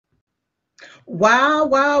Wow,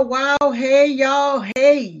 wow, wow. Hey, y'all.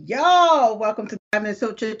 Hey, y'all. Welcome to Diamond and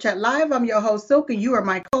Silk Chit Chat Live. I'm your host, Silk, and you are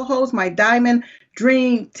my co-host, my Diamond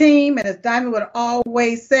Dream Team. And as Diamond would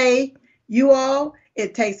always say, you all,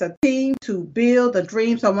 it takes a team to build a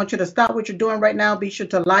dream. So I want you to stop what you're doing right now. Be sure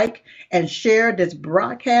to like and share this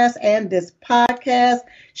broadcast and this podcast.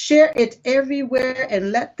 Share it everywhere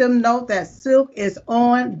and let them know that Silk is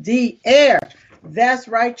on the air. That's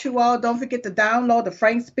right, you all. Don't forget to download the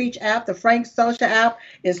Frank Speech app. The Frank Social app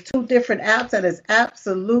is two different apps and it's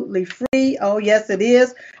absolutely free. Oh, yes, it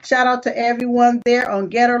is. Shout out to everyone there on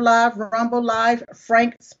Getter Live, Rumble Live,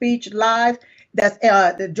 Frank Speech Live. That's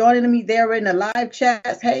joining me there in the live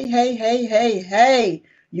chats. Hey, hey, hey, hey, hey,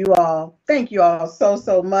 you all. Thank you all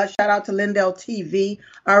so much. Shout out to Lindell TV,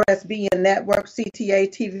 RSBN Network, CTA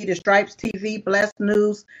TV, The Stripes TV, Blessed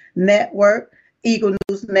News Network, Eagle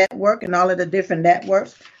News Network, and all of the different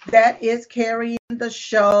networks that is carrying the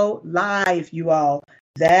show live, you all.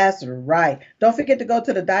 That's right. Don't forget to go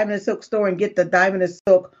to the Diamond and Silk store and get the Diamond and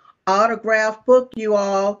Silk autograph book, you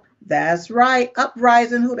all. That's right.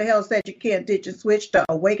 Uprising, who the hell said you can't ditch and switch to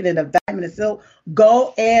Awakening of Diamond and Silk?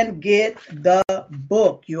 Go and get the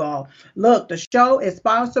book, you all. Look, the show is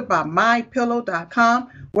sponsored by MyPillow.com,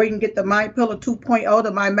 where you can get the MyPillow 2.0,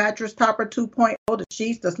 the My Mattress Topper 2.0, the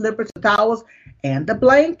sheets, the slippers, the towels, and the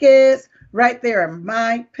blankets right there at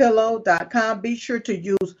MyPillow.com. Be sure to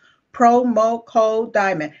use promo code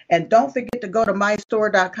Diamond. And don't forget to go to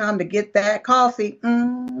mystore.com to get that coffee.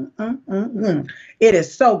 It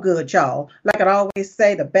is so good, y'all. Like I always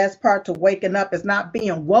say, the best part to waking up is not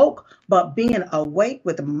being woke, but being awake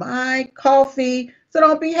with my coffee. So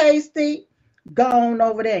don't be hasty. Go on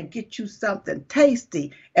over there and get you something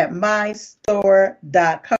tasty at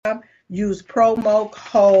mystore.com. Use promo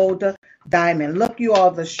code Diamond. Look, you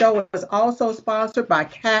all, the show is also sponsored by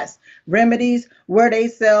Cat's Remedies, where they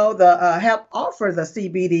sell offer the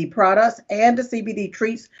CBD products and the CBD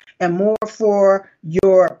treats and more for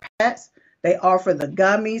your pets. They offer the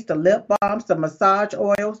gummies, the lip balms, the massage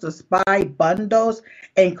oils, the spy bundles,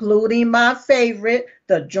 including my favorite,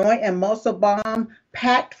 the joint and muscle balm,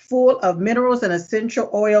 packed full of minerals and essential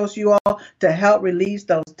oils, you all, to help release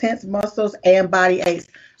those tense muscles and body aches.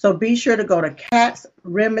 So be sure to go to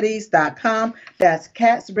catsremedies.com. That's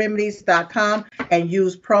catsremedies.com and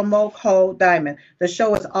use promo code Diamond. The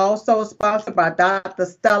show is also sponsored by Dr.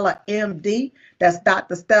 Stella MD. That's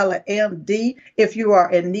Dr. Stella MD. If you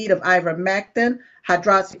are in need of ivermectin,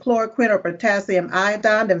 hydroxychloroquine, or potassium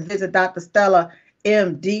iodine, then visit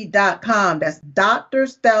drstellamd.com. That's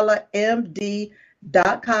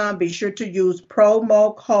drstellamd.com. Be sure to use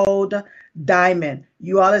promo code Diamond.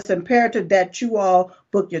 You all, it's imperative that you all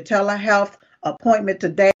book your telehealth appointment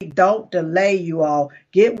today. Don't delay, you all.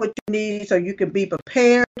 Get what you need so you can be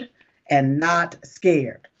prepared and not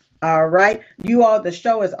scared. All right. You all, the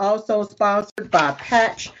show is also sponsored by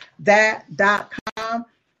patchthat.com.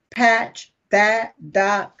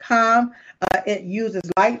 Patchthat.com. It uses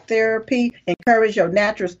light therapy, encourages your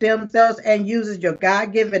natural stem cells, and uses your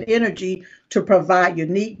God-given energy to provide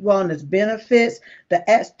unique wellness benefits. The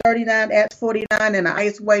X39, X49, and the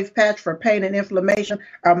Ice Wave patch for pain and inflammation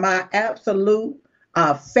are my absolute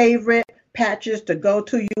favorite patches to go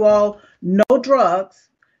to, you all. No drugs,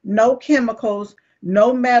 no chemicals,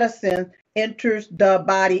 no medicine enters the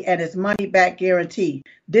body, and it's money back guaranteed.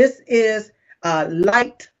 This is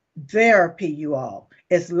light therapy, you all.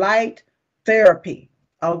 It's light therapy,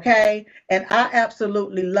 okay? And I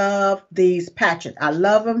absolutely love these patches. I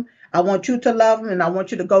love them. I want you to love them, and I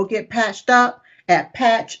want you to go get patched up at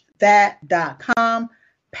patchthat.com,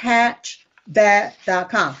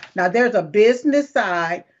 patchthat.com. Now, there's a business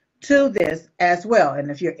side to this as well, and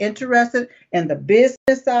if you're interested in the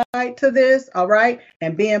business side to this, all right,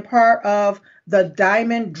 and being part of the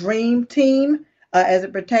Diamond Dream Team, as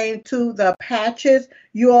it pertains to the patches,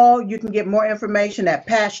 you can get more information at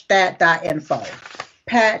patchthat.info.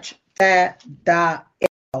 Patchthat.info.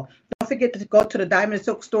 Don't forget to go to the Diamond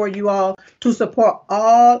Silk store, you all, to support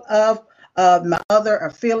all of my other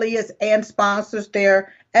affiliates and sponsors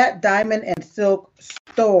there at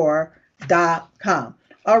diamondandsilkstore.com.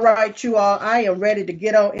 All right, you all, I am ready to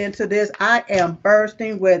get on into this. I am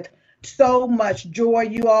bursting with so much joy,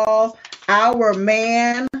 you all. Our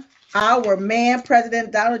man,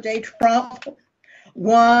 President Donald J. Trump,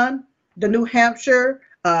 won the New Hampshire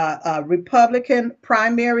Republican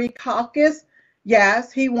primary caucus.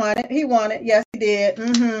 Yes, he won it. He won it. Yes, he did.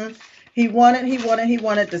 He won it. He won it. He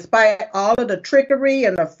won it. Despite all of the trickery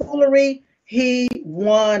and the foolery, he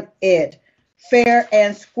won it fair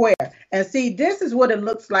and square. And see, this is what it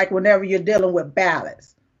looks like whenever you're dealing with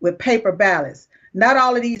ballots, with paper ballots. Not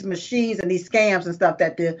all of these machines and these scams and stuff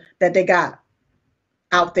that they got.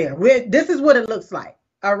 out there. This is what it looks like.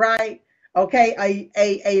 All right. Okay.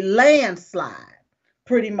 A landslide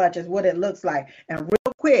pretty much is what it looks like. And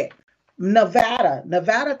real quick,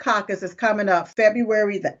 Nevada caucus is coming up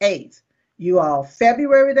February the 8th. You all,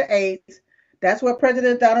 February the 8th. That's where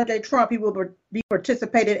President Donald J. Trump, he will be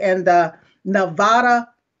participating in the Nevada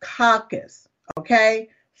caucus, okay,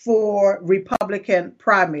 for Republican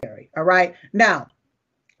primary. All right. Now,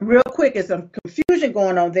 real quick, there's some confusion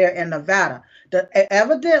going on there in Nevada.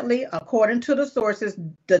 Evidently, according to the sources,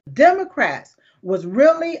 the Democrats was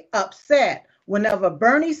really upset whenever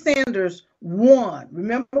Bernie Sanders won.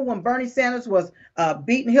 Remember when Bernie Sanders was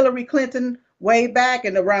beating Hillary Clinton way back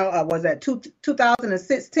in around, was that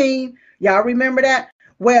 2016? Y'all remember that?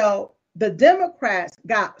 Well, the Democrats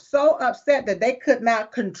got so upset that they could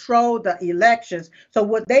not control the elections. So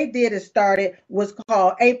what they did is started was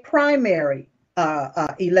called a primary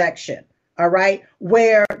election, all right,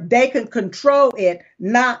 where they can control it,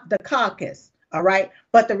 not the caucus, all right.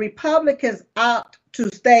 But the Republicans opt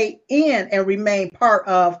to stay in and remain part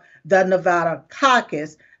of the Nevada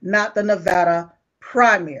caucus, not the Nevada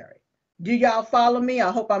primary. Do y'all follow me?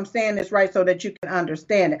 I hope I'm saying this right so that you can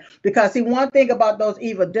understand it. Because see, one thing about those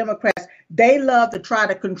evil Democrats, they love to try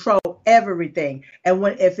to control everything. And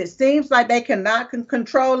if it seems like they cannot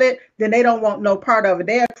control it, then they don't want no part of it.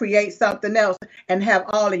 They'll create something else and have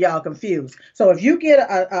all of y'all confused. So if you get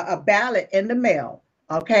a ballot in the mail,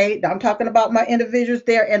 okay, I'm talking about my individuals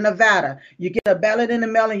there in Nevada. You get a ballot in the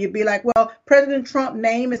mail and you'd be like, well, President Trump's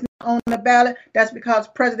name is not on the ballot. That's because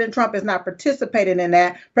President Trump is not participating in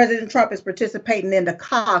that. President Trump is participating in the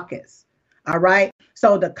caucus. All right.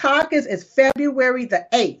 So the caucus is February the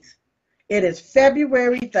 8th. It is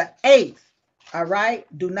February the 8th. All right.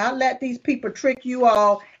 Do not let these people trick you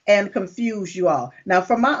all and confuse you all. Now,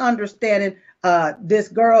 from my understanding, this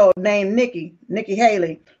girl named Nikki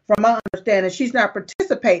Haley, from my understanding, she's not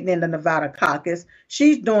participating in the Nevada caucus.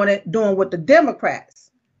 She's doing what the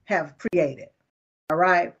Democrats have created. All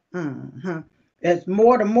right. It's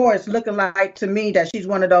more and more, it's looking like to me that she's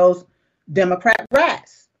one of those Democrat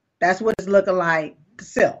rats. That's what it's looking like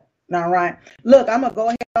still. All right. Look, I'm going to go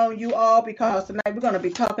ahead on you all because tonight we're going to be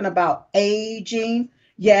talking about aging.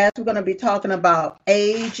 Yes, we're going to be talking about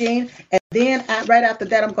aging. And then right after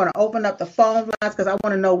that, I'm going to open up the phone lines because I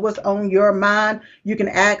want to know what's on your mind. You can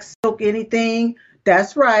ask Silk anything.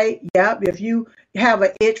 That's right. Yep. If you have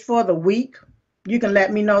an itch for the week, you can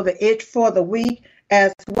let me know the itch for the week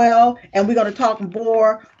as well. And we're going to talk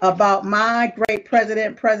more about my great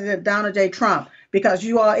president, President Donald J. Trump, because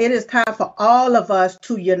you all, it is time for all of us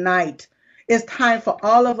to unite. It's time for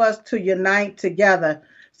all of us to unite together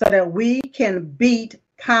so that we can beat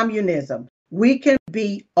communism. We can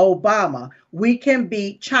beat Obama. We can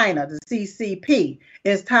beat China, the CCP.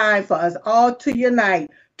 It's time for us all to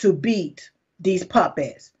unite to beat these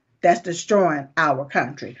puppets that's destroying our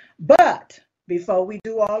country. But before we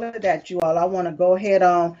do all of that, you all, I want to go ahead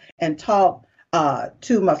on and talk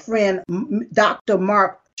to my friend, Dr.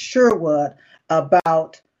 Mark Sherwood,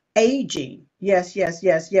 about aging. Yes.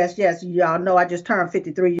 Y'all know I just turned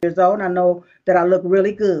 53 years old. And I know that I look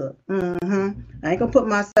really good. I ain't gonna put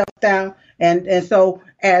myself down. And so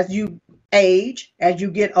as you age, as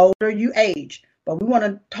you get older, you age. But we want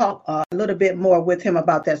to talk a little bit more with him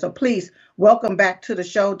about that. So please welcome back to the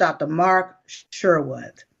show, Dr. Mark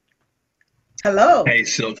Sherwood. Hello. Hey,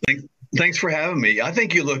 Silk. Thanks for having me. I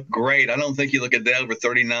think you look great. I don't think you look a day over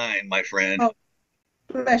 39, my friend. Oh,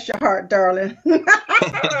 bless your heart, darling.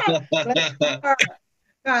 Bless your heart.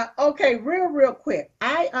 Okay, real quick.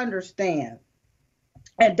 I understand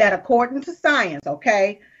and that according to science,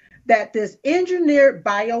 okay, that this engineered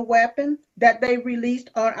bioweapon that they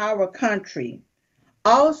released on our country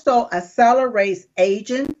also accelerates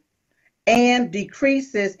aging and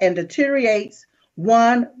decreases and deteriorates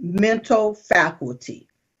one mental faculty.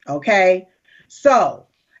 Okay, so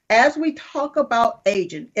as we talk about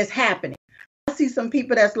aging, it's happening. I see some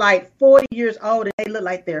people that's like 40 years old and they look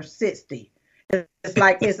like they're 60. It's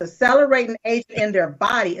like it's accelerating age in their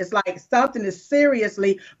body. It's like something is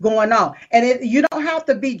seriously going on. And you don't have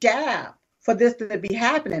to be jabbed for this to be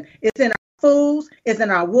happening. It's in our foods, it's in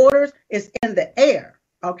our waters, it's in the air.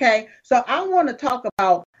 Okay, so I want to talk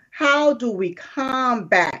about how do we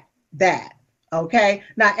combat that. Okay,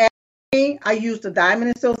 now as me, I use the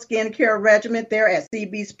Diamond and Silk skincare regimen there at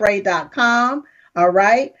cbspray.com. All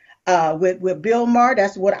right, with Bill Maher,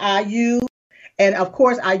 that's what I use. And of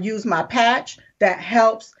course, I use my patch that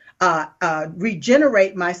helps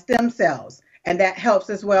regenerate my stem cells. And that helps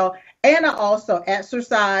as well. And I also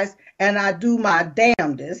exercise and I do my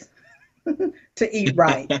damnedest to eat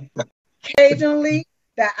right. Occasionally,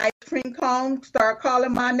 that ice cream cone start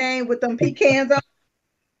calling my name with them pecans on.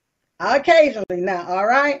 Occasionally now, all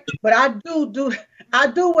right? But I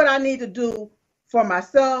do what I need to do for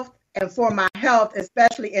myself and for my health,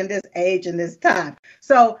 especially in this age and this time.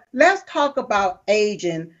 So let's talk about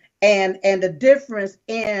aging and the difference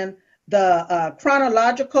in the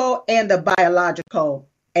chronological and the biological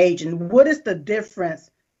aging. What is the difference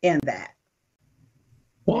in that?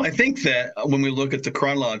 Well, I think that when we look at the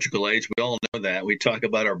chronological age, we all know that. We talk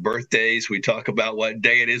about our birthdays, we talk about what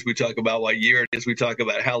day it is, we talk about what year it is, we talk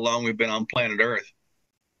about how long we've been on planet Earth.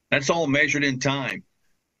 That's all measured in time.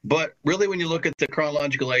 But really, when you look at the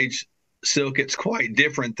chronological age, Silk, it's quite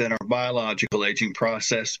different than our biological aging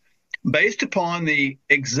process based upon the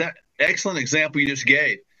excellent example you just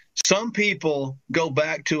gave. Some people go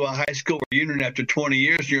back to a high school reunion after 20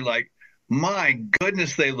 years, and you're like, my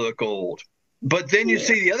goodness, they look old. But then you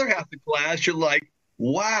see the other half of the class, you're like,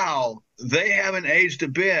 wow, they haven't aged a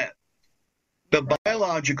bit. The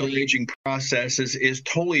biological aging process is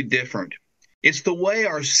totally different. It's the way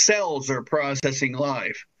our cells are processing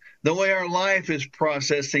life, the way our life is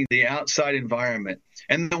processing the outside environment,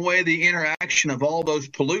 and the way the interaction of all those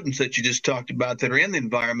pollutants that you just talked about that are in the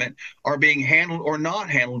environment are being handled or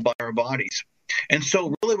not handled by our bodies. And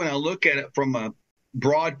so really, when I look at it from a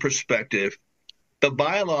broad perspective, the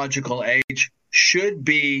biological age should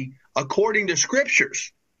be, according to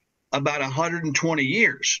scriptures, about 120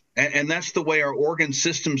 years. And that's the way our organ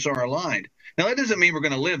systems are aligned. Now, that doesn't mean we're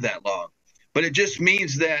going to live that long, but it just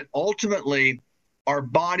means that ultimately our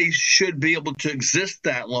bodies should be able to exist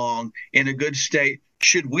that long in a good state,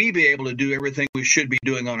 should we be able to do everything we should be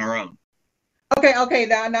doing on our own. Okay.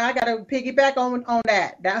 Now I got to piggyback on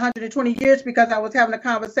that 120 years, because I was having a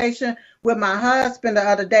conversation with my husband the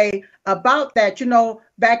other day about that. You know,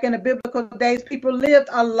 back in the biblical days, people lived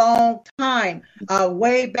a long time.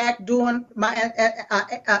 Way back during my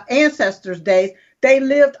ancestors' days, they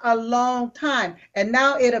lived a long time, and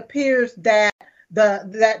now it appears that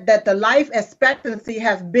the life expectancy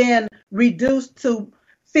has been reduced to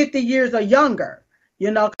 50 years or younger. You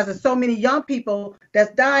know, because there's so many young people that's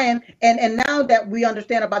dying. And now that we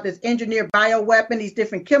understand about this engineered bioweapon, these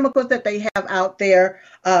different chemicals that they have out there,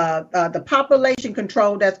 the population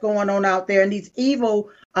control that's going on out there, and these evil,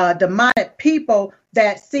 demonic people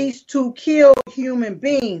that cease to kill human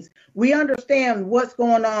beings, we understand what's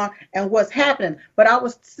going on and what's happening. But I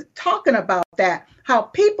was talking about that, how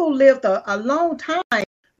people lived a long time.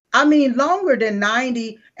 I mean, longer than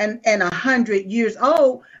 90 and 100 years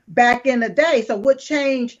old back in the day. So what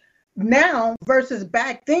changed now versus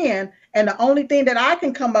back then? And the only thing that I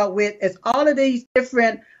can come up with is all of these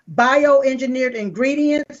different bioengineered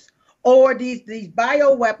ingredients, or these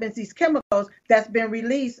bioweapons, these chemicals that's been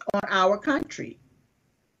released on our country.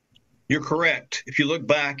 You're correct. If you look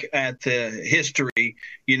back at the history,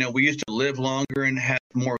 you know, we used to live longer and have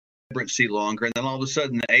more vibrancy longer, and then all of a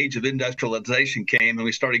sudden the age of industrialization came, and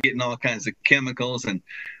we started getting all kinds of chemicals, and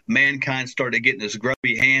mankind started getting his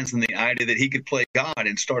grubby hands in the idea that he could play God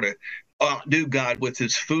and start to outdo God with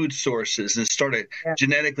his food sources, and started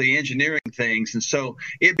genetically engineering things. And so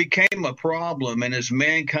it became a problem, and as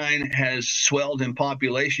mankind has swelled in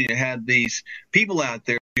population, you have these people out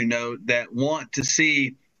there, you know, that want to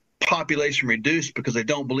see population reduced because they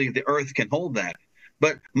don't believe the earth can hold that.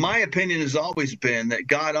 But my opinion has always been that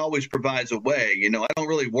God always provides a way. You know, I don't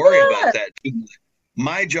really worry about that.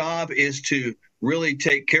 My job is to really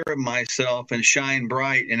take care of myself and shine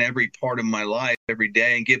bright in every part of my life every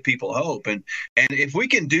day and give people hope. And if we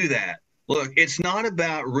can do that, look, it's not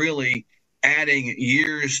about really adding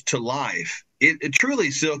years to life. It truly,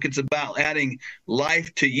 Silk, it's about adding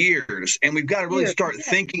life to years. And we've got to really start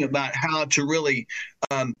thinking about how to really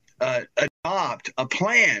adopt a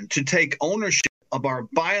plan to take ownership of our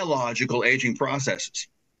biological aging processes.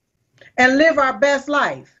 And live our best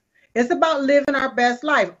life. It's about living our best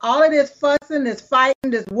life. All of this fussing, this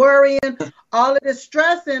fighting, this worrying, all of this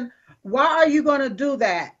stressing, why are you going to do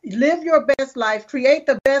that? Live your best life, create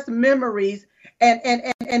the best memories,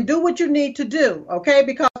 and do what you need to do, okay?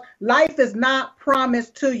 Because life is not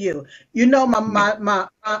promised to you. You know,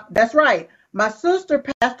 that's right. My sister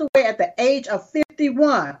passed away at the age of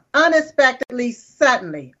 51, unexpectedly,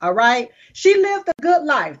 suddenly, all right? She lived a good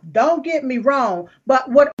life, don't get me wrong,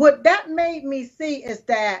 but what that made me see is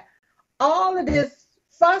that all of this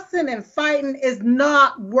fussing and fighting is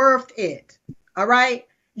not worth it, all right?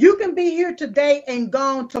 You can be here today and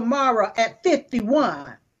gone tomorrow at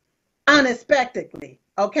 51, unexpectedly,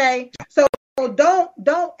 okay? So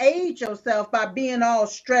don't age yourself by being all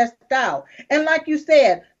stressed out. And like you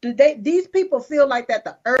said, these people feel like that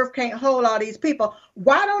the earth can't hold all these people.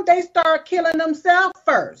 Why don't they start killing themselves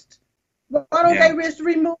first? Why don't they just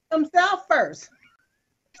remove themselves first?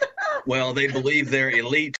 Well, they believe they're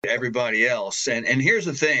elite to everybody else. And here's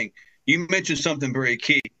the thing. You mentioned something very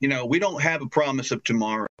key. We don't have a promise of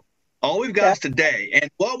tomorrow. All we've got is today. And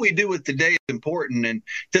what we do with today is important. And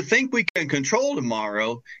to think we can control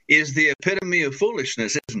tomorrow is the epitome of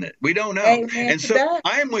foolishness, isn't it? We don't know. Amen and to so that.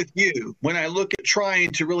 I'm with you when I look at trying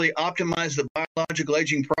to really optimize the biological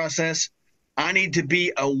aging process. I need to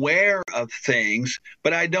be aware of things,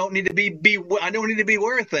 but I don't need to be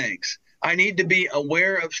aware of things. I need to be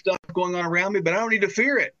aware of stuff going on around me, but I don't need to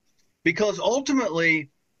fear it. Because ultimately,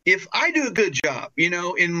 if I do a good job,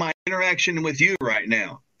 in my interaction with you right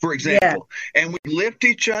now, for example, and we lift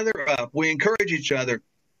each other up, we encourage each other,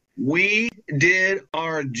 we did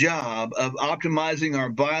our job of optimizing our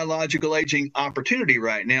biological aging opportunity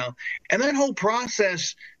right now. And that whole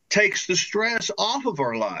process takes the stress off of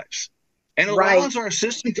our lives and allows our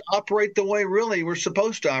system to operate the way really we're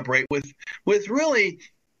supposed to operate with really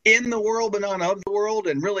in the world, but not of the world,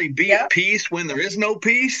 and really be at peace when there is no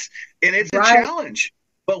peace. And it's a challenge,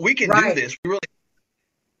 but we can do this. Really.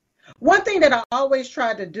 One thing that I always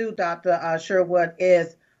try to do, Dr. Sherwood,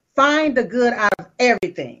 is find the good out of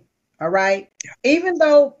everything. All right. Yeah. Even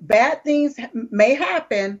though bad things may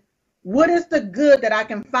happen, what is the good that I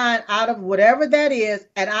can find out of whatever that is?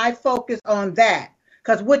 And I focus on that,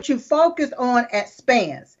 because what you focus on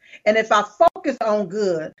expands. And if I focus on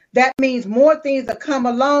good, that means more things will come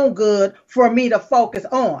along good for me to focus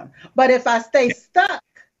on. But if I stay stuck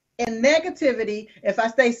in negativity, if I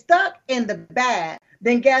stay stuck in the bad,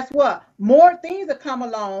 then guess what? More things will come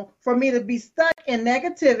along for me to be stuck in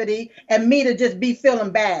negativity and me to just be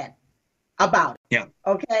feeling bad about it. Yeah.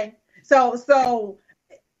 Okay. So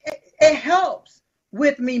it helps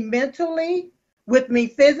with me mentally, with me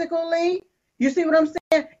physically. You see what I'm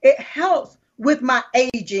saying? It helps with my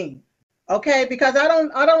aging. Okay, because I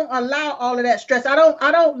don't allow all of that stress. I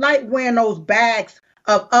don't like wearing those bags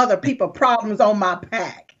of other people's problems on my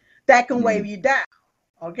back. That can weigh you down.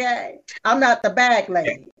 Okay, I'm not the bag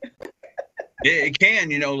lady. Yeah, it can,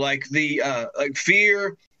 like the like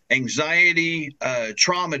fear, anxiety,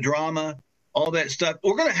 trauma, drama, all that stuff.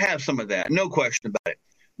 We're going to have some of that, no question about it.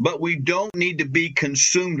 But we don't need to be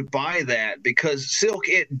consumed by that, because Silk,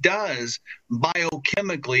 it does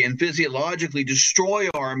biochemically and physiologically destroy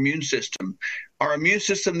our immune system. Our immune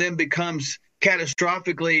system then becomes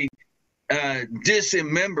catastrophically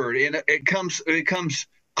dismembered, and it becomes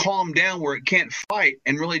calm down where it can't fight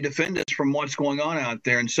and really defend us from what's going on out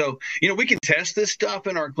there. And so, we can test this stuff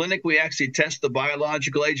in our clinic. We actually test the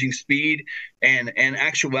biological aging speed and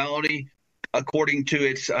actuality according to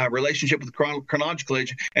its relationship with chronological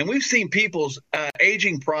age. And we've seen people's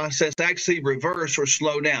aging process actually reverse or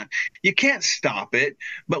slow down. You can't stop it,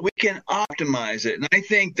 but we can optimize it. And I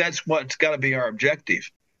think that's what's got to be our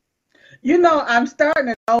objective. I'm starting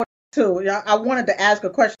to notice too. I wanted to ask a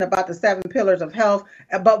question about the 7 pillars of health,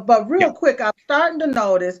 but real quick, I'm starting to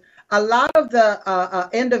notice a lot of the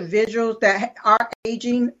individuals that are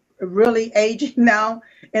really aging now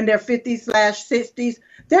in their 50s/60s,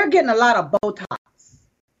 they're getting a lot of Botox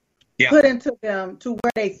put into them to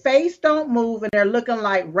where their face don't move and they're looking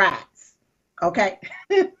like rats. Okay,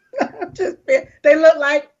 they look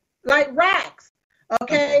like rats.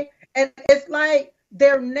 Okay, and it's like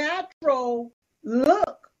their natural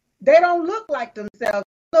look. They don't look like themselves.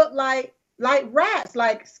 They look like rats,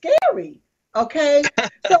 like scary. Okay,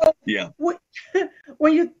 so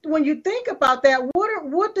when you think about that,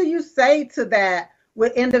 what do you say to that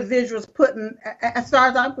with individuals putting, as far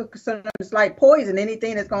as I'm concerned, it's like poison,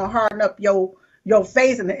 anything that's going to harden up your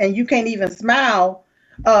face and you can't even smile.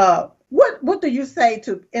 What do you say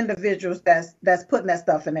to individuals that's putting that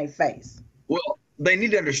stuff in their face? Well, they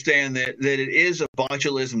need to understand that it is a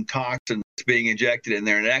botulism toxin that's being injected in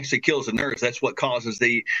there, and it actually kills the nerves. That's what causes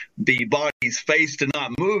the body's face to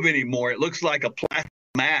not move anymore. It looks like a plastic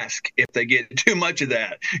mask if they get too much of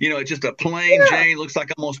that. It's just a plain Jane, looks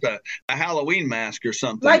like almost a Halloween mask or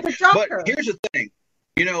something. Like the Joker. But here's the thing.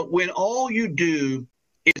 When all you do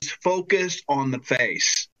is focus on the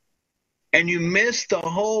face, and you miss the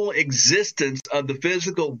whole existence of the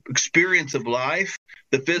physical experience of life,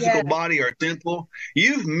 the physical body or temple,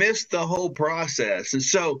 you've missed the whole process. And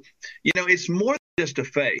so, it's more than just a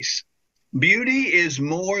face. Beauty is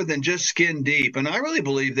more than just skin deep. And I really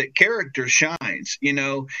believe that character shines,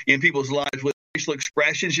 in people's lives with facial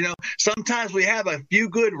expressions. Sometimes we have a few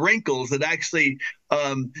good wrinkles that actually,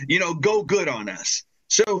 go good on us.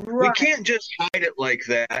 So we can't just hide it like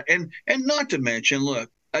that. And not to mention, look,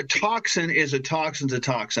 a toxin is a toxin's a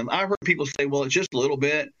toxin. I've heard people say, well, it's just a little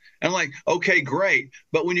bit. And I'm like, okay, great.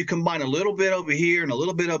 But when you combine a little bit over here and a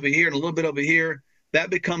little bit over here and a little bit over here, that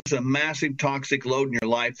becomes a massive toxic load in your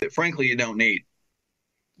life that, frankly, you don't need.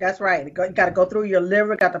 That's right. You got to go through your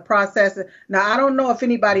liver, got to process it. Now, I don't know if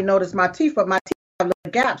anybody noticed my teeth, but my teeth have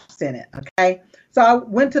little gaps in it. Okay. So I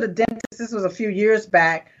went to the dentist. This was a few years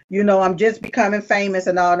back. You know, I'm just becoming famous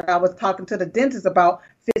and all. And I was talking to the dentist about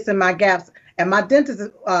fixing my gaps. And my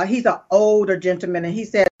dentist, he's an older gentleman, and he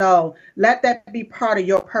said, no, let that be part of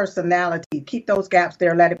your personality. Keep those gaps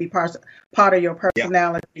there. Let it be part of your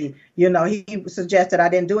personality. Yeah. You know, he suggested I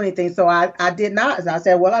didn't do anything. So I did not. And I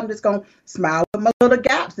said, well, I'm just going to smile with my little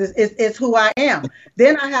gaps. It's who I am.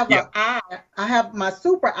 Then I have an eye. I have my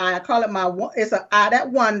super eye. I call it it's an eye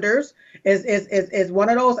that wonders. Is one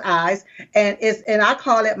of those eyes. And I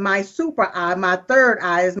call it my super eye. My third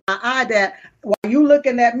eye is my eye that while you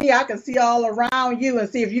looking at me, I can see all around you and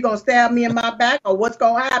see if you're going to stab me in my back or what's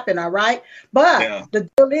going to happen. All right. But the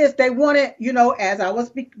deal is they wanted, you know, as I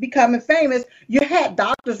was becoming famous, you had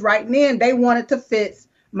doctors writing in. They wanted to fix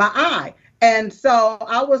my eye. And so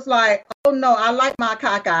I was like, oh, no, I like my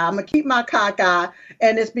cock eye. I'm going to keep my cock eye.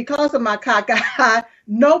 And it's because of my cock eye,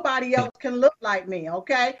 nobody else can look like me.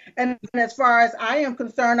 OK. And as far as I am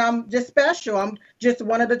concerned, I'm just special. I'm just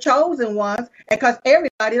one of the chosen ones because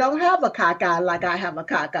everybody don't have a cock eye like I have a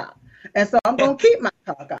cock eye. And so I'm going to keep my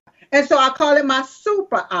cock eye. And so I call it my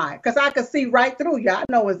super eye because I can see right through you. I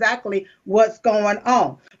know exactly what's going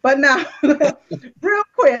on. But now, real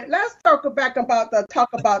quick, let's talk about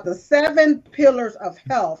the 7 pillars of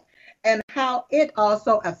health and how it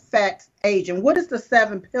also affects aging. What is the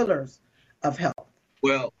 7 pillars of health?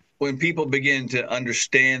 Well, when people begin to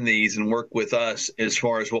understand these and work with us as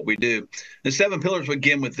far as what we do, the 7 pillars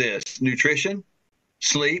begin with this: nutrition,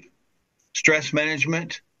 sleep, stress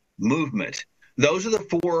management, movement. Those are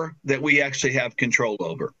the 4 that we actually have control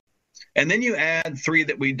over. And then you add 3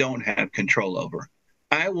 that we don't have control over.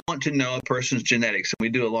 I want to know a person's genetics, and we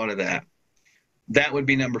do a lot of that. That would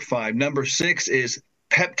be number 5. Number 6 is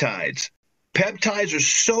peptides. Peptides are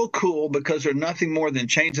so cool because they're nothing more than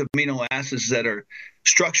chains of amino acids that are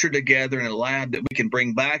structured together in a lab that we can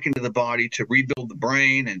bring back into the body to rebuild the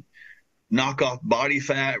brain and knock off body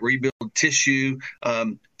fat, rebuild tissue,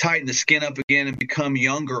 tighten the skin up again, and become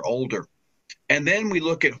younger, older. And then we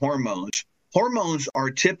look at hormones. Hormones are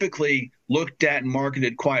typically looked at and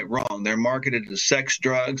marketed quite wrong. They're marketed as sex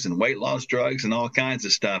drugs and weight loss drugs and all kinds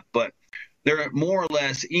of stuff. But they're more or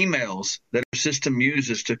less emails that our system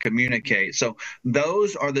uses to communicate. So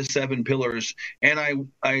those are the 7 pillars. And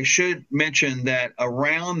I should mention that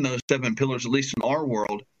around those 7 pillars, at least in our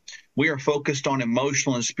world, we are focused on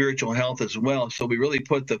emotional and spiritual health as well. So we really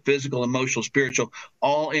put the physical, emotional, spiritual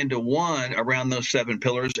all into one around those 7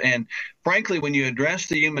 pillars. And frankly, when you address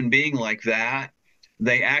the human being like that,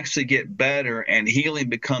 they actually get better and healing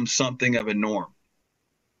becomes something of a norm.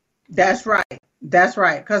 That's right. That's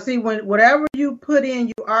right. Because see, whatever you put in,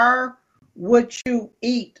 you are what you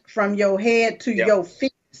eat from your head to your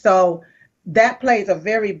feet. So that plays a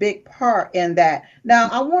very big part in that. Now,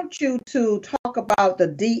 I want you to talk about the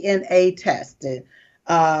DNA testing.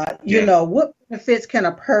 You know, what benefits can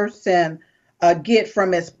a person get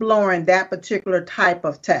from exploring that particular type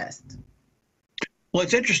of test? Well,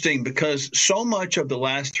 it's interesting because so much of the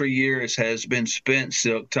last 3 years has been spent,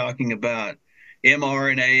 Silk, talking about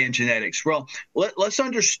mRNA and genetics. Well, let's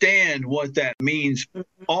understand what that means.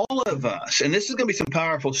 All of us, and this is going to be some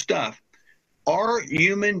powerful stuff, our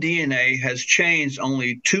human DNA has changed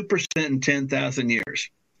only 2% in 10,000 years.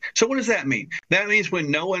 So what does that mean? That means when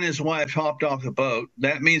Noah and his wife hopped off the boat,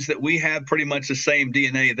 that means that we have pretty much the same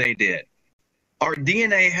DNA they did. Our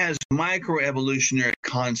DNA has microevolutionary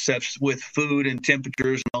concepts with food and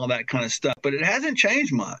temperatures and all that kind of stuff, but it hasn't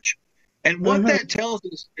changed much. And what that tells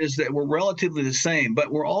us is that we're relatively the same,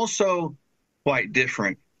 but we're also quite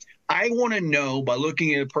different. I want to know by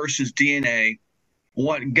looking at a person's DNA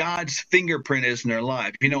what God's fingerprint is in their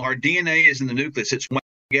life. You know, our DNA is in the nucleus. It's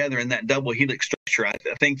together in that double helix structure.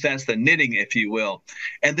 I think that's the knitting, if you will.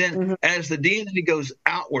 And then as the DNA goes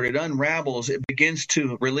outward, it unravels, it begins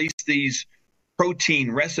to release these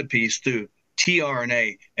protein recipes through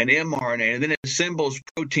tRNA and mRNA, and then it assembles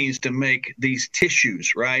proteins to make these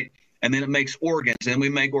tissues, right? And then it makes organs, and we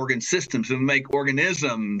make organ systems, and we make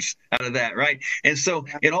organisms out of that, right? And so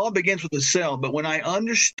it all begins with a cell. But when I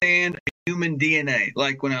understand human DNA,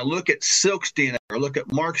 like when I look at Silk's DNA or look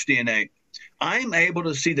at Mark's DNA, I'm able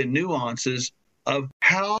to see the nuances of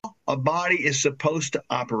how a body is supposed to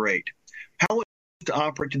operate, how it's supposed to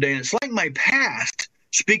operate today. And it's like my past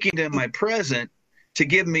speaking to my present to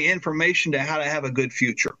give me information to how to have a good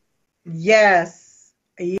future. Yes.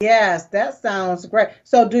 Yes, that sounds great.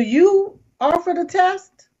 So do you offer the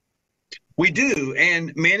test? We do,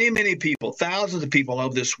 and many people, thousands of people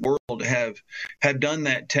of this world have done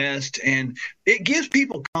that test, and it gives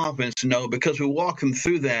people confidence to know because we walk them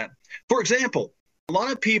through that. For example, a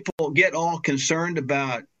lot of people get all concerned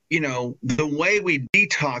about, the way we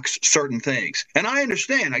detox certain things, and I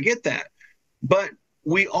understand, I get that, but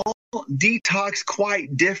we all detox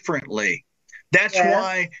quite differently. That's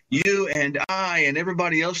why you and I and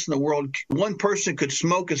everybody else in the world, one person could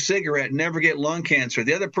smoke a cigarette and never get lung cancer.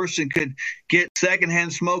 The other person could get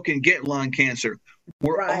secondhand smoke and get lung cancer.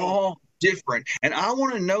 We're all different. And I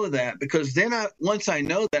want to know that because then once I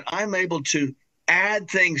know that, I'm able to add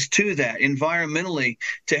things to that environmentally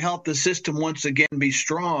to help the system once again be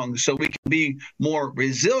strong so we can be more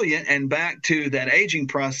resilient and back to that aging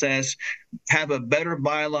process, have a better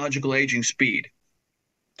biological aging speed.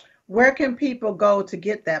 Where can people go to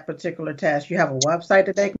get that particular test? You have a website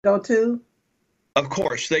that they can go to? Of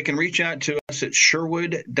course, they can reach out to us at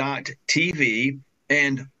sherwood.tv,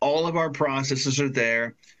 and all of our processes are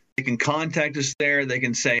there. They can contact us there. They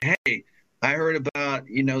can say, hey, I heard about,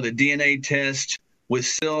 the DNA test with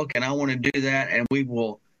Silk, and I want to do that, and we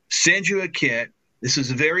will send you a kit. This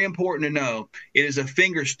is very important to know. It is a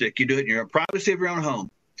finger stick. You do it in your privacy of your own home.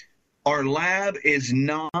 Our lab is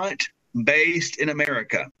not based in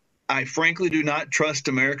America. I frankly do not trust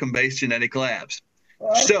American-based genetic labs.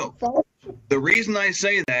 So the reason I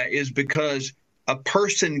say that is because a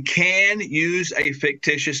person can use a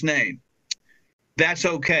fictitious name. That's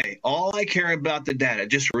okay. All I care about the data.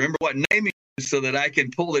 Just remember what name you use so that I can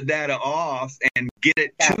pull the data off and get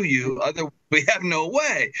it to you. Otherwise, we have no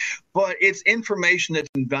way. But it's information that's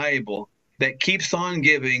invaluable that keeps on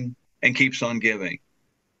giving and keeps on giving.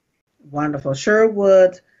 Wonderful.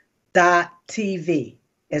 Sherwood.tv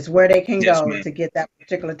is where they can go to get that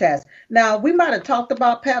particular test. Now, we might have talked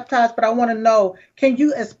about peptides, but I want to know, can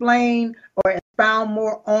you explain or expound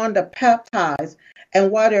more on the peptides and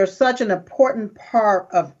why they're such an important part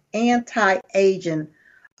of anti-aging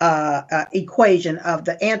equation,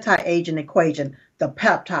 the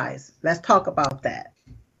peptides? Let's talk about that.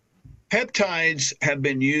 Peptides have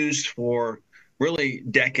been used for really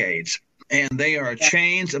decades, and they are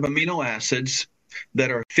chains of amino acids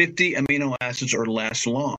that are 50 amino acids or less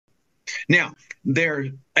long. Now, they're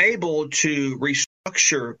able to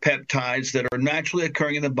restructure peptides that are naturally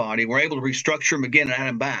occurring in the body. We're able to restructure them again and add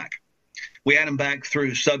them back. We add them back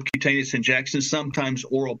through subcutaneous injections, sometimes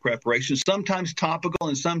oral preparations, sometimes topical,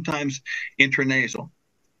 and sometimes intranasal.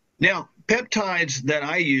 Now, peptides that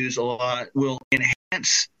I use a lot will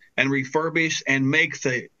enhance and refurbish and make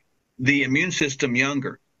the immune system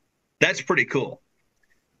younger. That's pretty cool.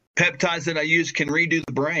 Peptides that I use can redo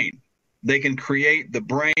the brain. They can create the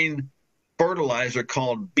brain fertilizer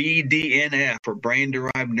called BDNF, or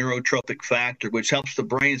brain-derived neurotrophic factor, which helps the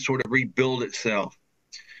brain sort of rebuild itself.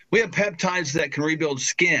 We have peptides that can rebuild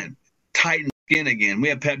skin, tighten skin again. We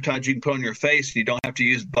have peptides you can put on your face, and you don't have to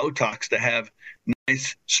use Botox to have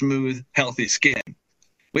nice, smooth, healthy skin.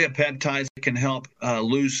 We have peptides that can help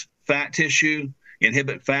lose fat tissue,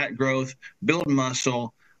 inhibit fat growth, build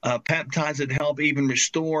muscle, peptides that help even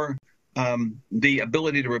restore the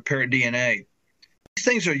ability to repair DNA. These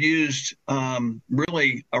things are used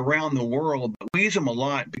really around the world, but we use them a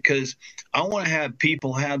lot because I want to have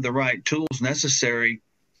people have the right tools necessary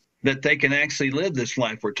that they can actually live this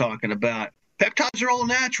life we're talking about. Peptides are all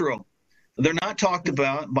natural. They're not talked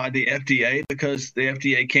about by the FDA because the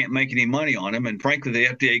FDA can't make any money on them, and frankly, the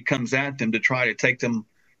FDA comes at them to try to take them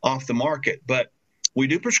off the market. But we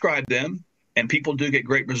do prescribe them, and people do get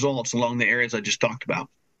great results along the areas I just talked about.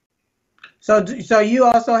 So you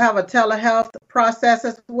also have a telehealth process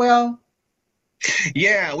as well?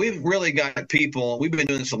 Yeah, we've really got people. We've been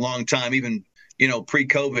doing this a long time, even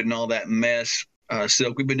pre-COVID and all that mess.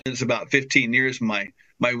 Silk, we've been doing this about 15 years. My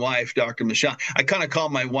wife, Dr. Michelle, I kind of call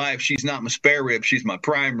my wife. She's not my spare rib; she's my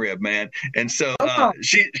prime rib, man. And so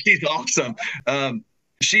she's awesome.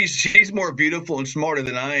 She's more beautiful and smarter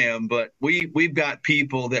than I am. But we've got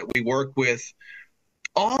people that we work with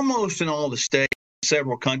almost in all the states,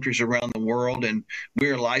 several countries around the world, and we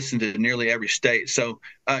are licensed in nearly every state. So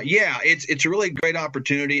it's a really great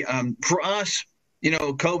opportunity for us.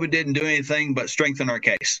 COVID didn't do anything but strengthen our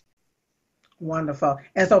case. Wonderful.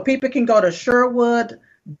 And so people can go to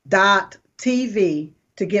Sherwood.tv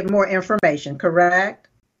to get more information, correct?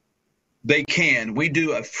 They can. We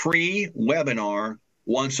do a free webinar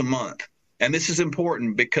once a month. And this is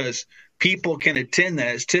important because people can attend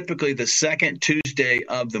that. It's typically the second Tuesday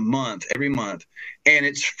of the month, every month. And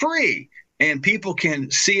it's free. And people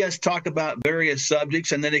can see us talk about various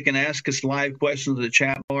subjects, and then they can ask us live questions in the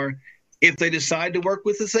chat bar. If they decide to work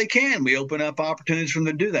with us, they can. We open up opportunities for them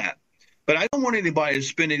to do that. But I don't want anybody to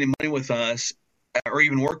spend any money with us or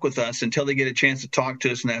even work with us until they get a chance to talk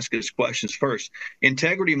to us and ask us questions first.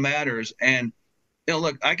 Integrity matters. And,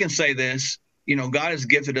 look, I can say this, God has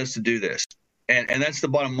gifted us to do this. And that's the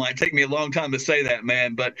bottom line. It took me a long time to say that,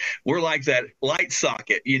 man, but we're like that light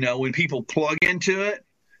socket, when people plug into it,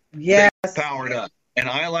 yes, they get powered up. And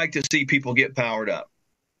I like to see people get powered up.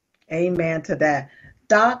 Amen to that.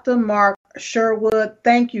 Dr. Mark Sherwood,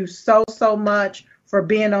 thank you so much for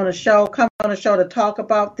being on the show, coming on the show to talk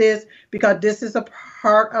about this, because this is a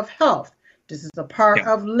part of health. This is a part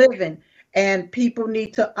of living, and people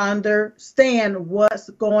need to understand what's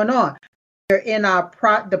going on. We're in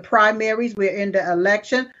the primaries, we're in the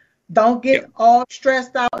election. Don't get all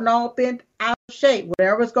stressed out and all bent out of shape.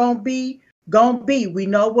 Whatever's going to be. We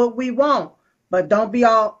know what we want, but don't be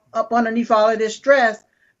all up underneath all of this stress,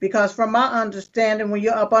 because from my understanding, when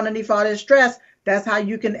you're up underneath all this stress, that's how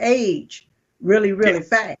you can age really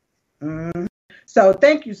fast. Mm-hmm. So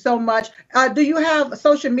thank you so much. Do you have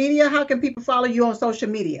social media? How can people follow you on social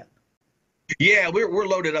media? Yeah, we're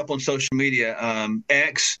loaded up on social media.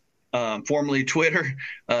 X, formerly Twitter,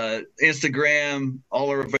 Instagram, all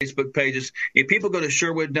our Facebook pages. If people go to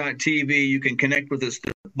Sherwood.tv, you can connect with us.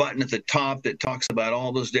 The button at the top that talks about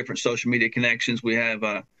all those different social media connections. We have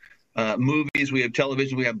movies, we have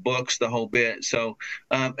television, we have books, the whole bit. So,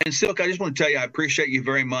 and Silk, I just want to tell you, I appreciate you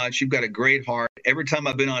very much. You've got a great heart. Every time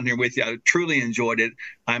I've been on here with you, I truly enjoyed it.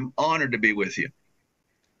 I'm honored to be with you.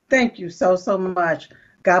 Thank you so much.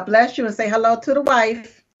 God bless you, and say hello to the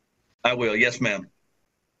wife. I will. Yes, ma'am.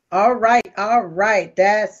 All right.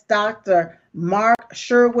 That's Dr. Mark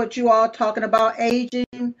Sherwood, you all talking about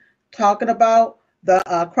aging, talking about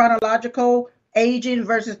the chronological aging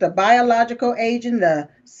versus the biological aging, the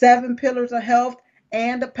 7 pillars of health,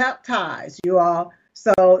 and the peptides, you all.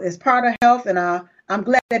 So it's part of health, and I'm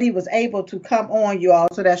glad that he was able to come on, you all.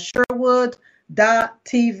 So that's Sherwood.tv,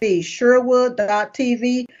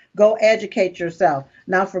 Sherwood.tv. Go educate yourself.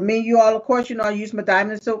 Now, for me, you all, of course, I use my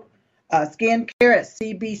Diamond Silk skincare at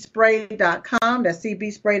cbspray.com. That's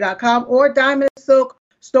cbspray.com or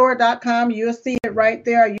diamondsilkstore.com. You'll see it right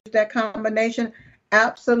there. I use that combination.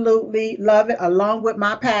 Absolutely love it, along with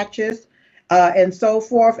my patches and so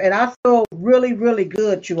forth. And I feel really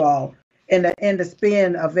good, you all, in the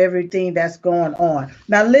spin of everything that's going on.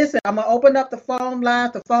 Now, listen, I'm going to open up the phone line.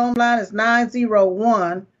 The phone line is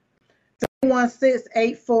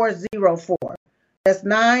 901-316-8404. That's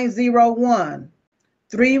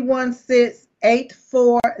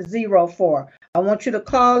 901-316-8404. I want you to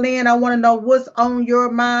call in. I want to know what's on your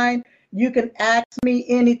mind. You can ask me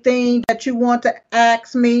anything that you want to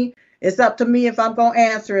ask me. It's up to me if I'm going to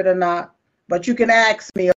answer it or not, but you can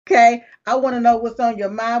ask me, okay? I want to know what's on your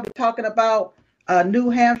mind. We're talking about New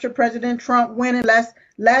Hampshire, President Trump winning.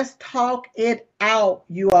 Let's talk it out,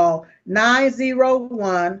 you all.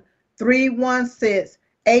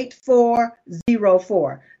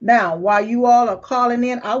 901-316-8404. Now, while you all are calling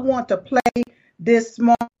in, I want to play this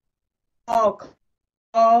small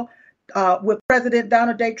call with President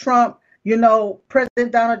Donald J. Trump.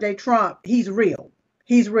 President Donald J. Trump, he's real.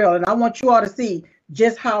 He's real. And I want you all to see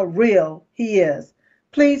just how real he is.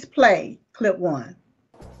 Please play clip 1.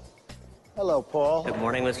 Hello, Paul. Good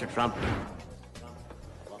morning, Mr. Trump.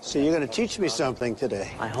 So you're going to teach me something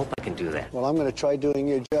today. I hope I can do that. Well, I'm going to try doing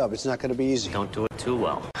your job. It's not going to be easy. Don't do it too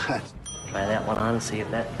well. Try that one on and see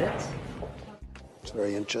if that fits. It's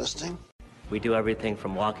very interesting. We do everything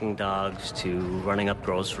from walking dogs to running up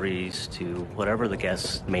groceries to whatever the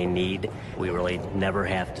guests may need. We really never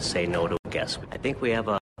have to say no to a guest. I think we have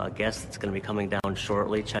a guest that's going to be coming down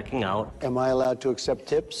shortly, checking out. Am I allowed to accept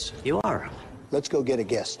tips? You are. Let's go get a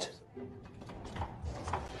guest.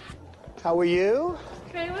 How are you?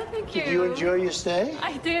 Very well, thank you. Did you enjoy your stay?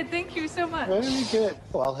 I did, thank you so much. Very good.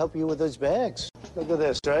 Well, I'll help you with those bags. Look at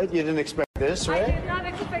this, right? You didn't expect this, right? I did not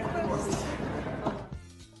expect this.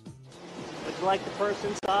 Would you like the purse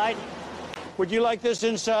inside? Would you like this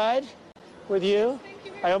inside with you? Thank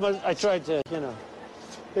you very much. I tried to,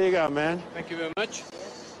 Here you go, man. Thank you very much.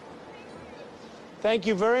 Thank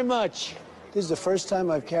you very much. This is the first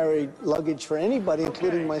time I've carried luggage for anybody,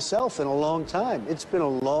 including myself, in a long time. It's been a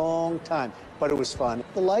long time, but it was fun.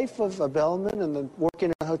 The life of a bellman and the work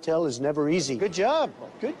in a hotel is never easy. Good job.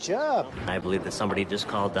 Good job. I believe that somebody just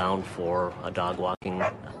called down for a dog walking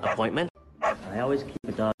appointment. I always keep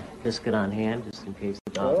a dog biscuit on hand just in case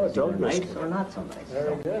the dog is either nice or not so nice.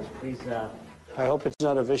 Very good. Please, I hope it's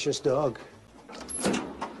not a vicious dog.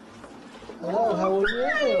 Hello, how are you?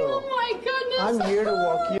 Oh my goodness. I'm here to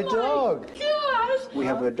walk your dog. Gosh. We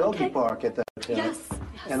have a doggy park at the hotel. Yes.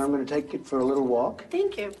 And I'm going to take it for a little walk.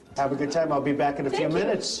 Thank you. Have a good time. I'll be back in a few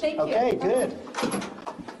minutes. Thank you. Okay, good.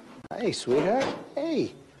 Hey, sweetheart.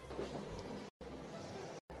 Hey.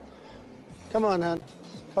 Come on, hon.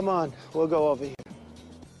 Come on. We'll go over here.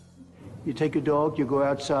 You take a dog, you go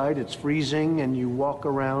outside, it's freezing, and you walk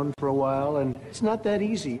around for a while, and it's not that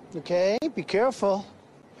easy. Okay, be careful.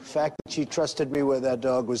 The fact that she trusted me with that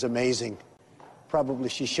dog was amazing. Probably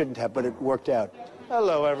she shouldn't have, but it worked out.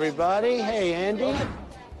 Hello, everybody. Hey, Andy.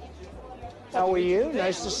 How are you?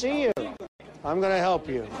 Nice to see you. I'm going to help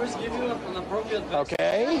you. First, give you an appropriate vest.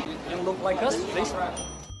 Okay. You look like us, please.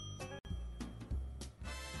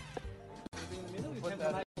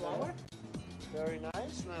 Very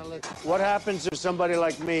nice. Now let's... What happens if somebody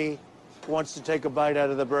like me wants to take a bite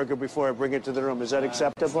out of the burger before I bring it to the room? Is that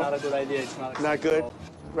acceptable? It's not a good idea. It's not acceptable. Not good?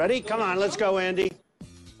 Ready? Come on, let's go, Andy.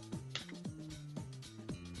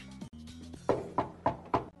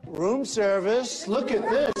 Room service. Look at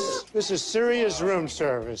this. This is serious room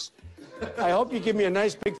service. I hope you give me a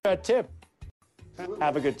nice big fat tip.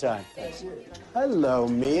 Have a good time. Hello,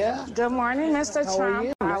 Mia. Good morning, Mr. How are Trump.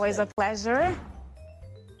 you? Always a pleasure.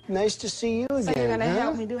 Nice to see you again. So you're going to huh?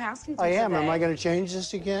 help me do housekeeping I am. today? Am I going to change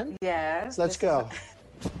this again? Yes. Let's go.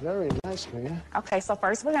 Very nice, Mia. Okay, so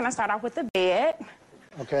first we're going to start off with the bed.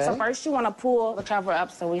 Okay. So first you want to pull the cover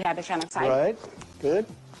up so we have it kind of tight. Right. Good.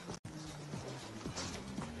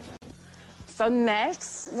 So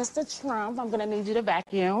next, Mr. Trump, I'm going to need you to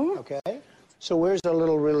vacuum. Okay. So where's our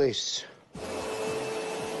little release?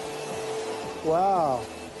 Wow.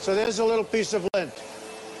 So there's a little piece of lint.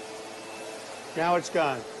 Now it's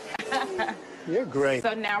gone. You're great.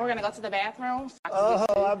 So now we're going to go to the bathroom. Oh,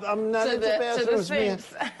 I'm not To into the bathrooms, Mia.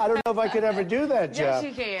 sinks. I don't know if I could ever do that Yes, job.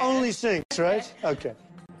 you can. Only sinks, right? Okay.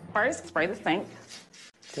 First, spray the sink.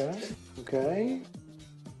 Okay. Okay.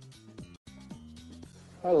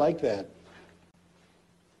 I like that.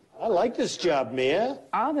 I like this job, Mia.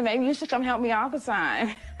 Oh, then maybe you should come help me all the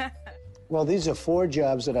time. Well, these are 4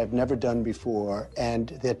 jobs that I've never done before, and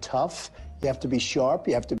they're tough. You have to be sharp,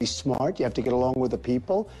 you have to be smart, you have to get along with the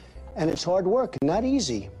people, and it's hard work, not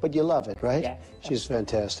easy, but you love it, right? Yes. She's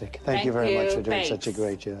fantastic. Thank Thank you very much you. for doing Thanks. such a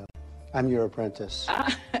great job. I'm your apprentice.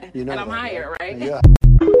 You know and I'm that, hired, right? Yeah.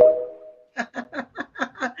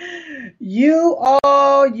 You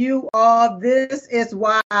all, this is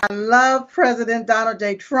why I love President Donald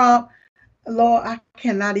J. Trump. Lord, I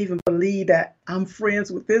cannot even believe that I'm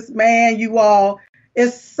friends with this man, you all.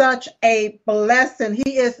 It's such a blessing.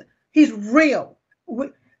 He's real.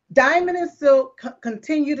 Diamond and Silk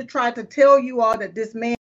continue to try to tell you all that this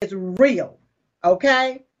man is real.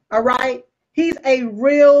 Okay? All right? He's a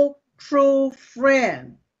real, true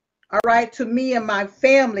friend. All right? To me and my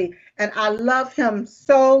family. And I love him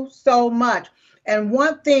so, so much. And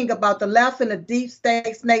one thing about the left and the deep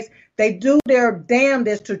state snakes, they do their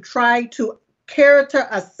damnedest to try to character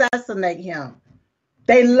assassinate him.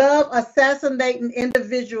 They love assassinating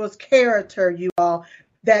individuals' character, you all,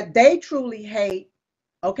 that they truly hate,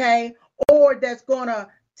 okay, or that's going to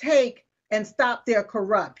take and stop their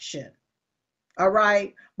corruption. All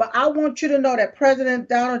right. But I want you to know that President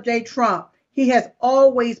Donald J. Trump, he has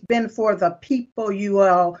always been for the people, you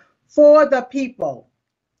all, for the people.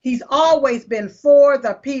 He's always been for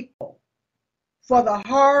the people, for the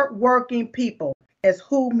hardworking people is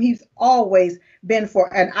whom he's always been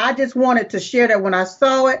for. And I just wanted to share that. When I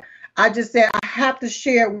saw it, I just said, I have to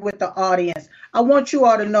share it with the audience. I want you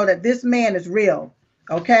all to know that this man is real,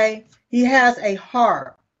 okay? He has a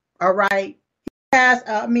heart, all right? He has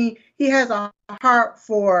a heart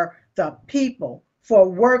for the people, for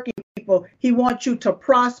working people. He wants you to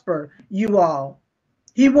prosper, you all.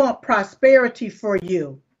 He wants prosperity for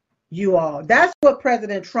you, you all. That's what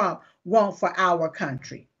President Trump wants for our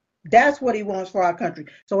country. That's what he wants for our country.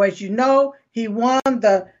 So as you know, he won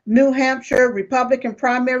the New Hampshire Republican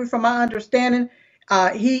primary, from my understanding.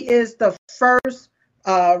 He is the first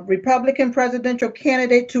Republican presidential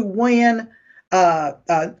candidate to win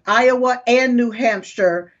Iowa and New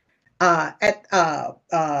Hampshire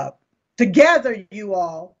together, you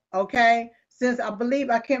all, okay? Since I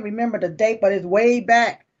believe, I can't remember the date, but it's way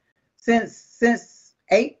back since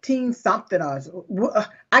 18 something.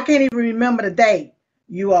 I can't even remember the date,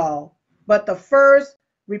 you all. But the first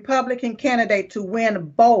Republican candidate to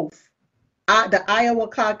win both the Iowa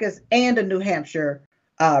caucus and the New Hampshire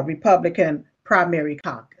Republican primary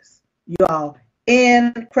caucus. You all,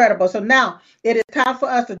 incredible. So now it is time for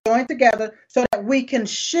us to join together so that we can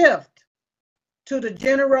shift to the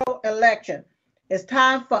general election. It's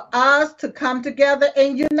time for us to come together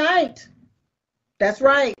and unite. That's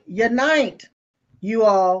right, unite, you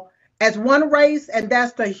all, as one race, and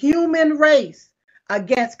that's the human race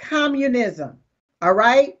against communism. All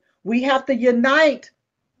right? We have to unite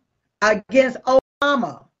against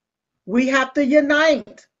Obama. We have to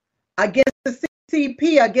unite against the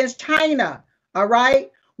CCP, against China, all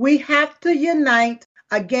right? We have to unite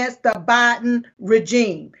against the Biden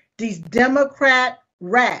regime, these Democrat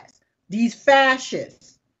rats, these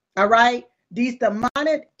fascists, all right? These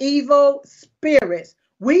demonic evil spirits.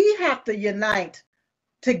 We have to unite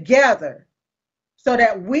together so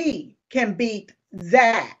that we can beat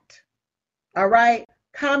that, all right?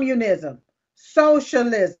 Communism,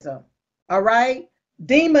 socialism, all right?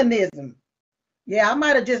 Demonism. Yeah, I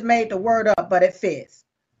might have just made the word up, but it fits.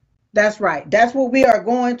 That's right. That's what we are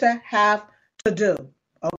going to have to do,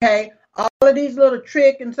 okay? All of these little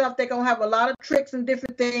tricks and stuff, they're going to have a lot of tricks and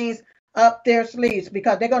different things up their sleeves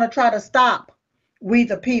because they're going to try to stop we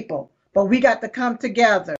the people. But we got to come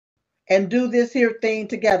together and do this here thing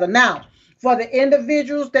together. Now, for the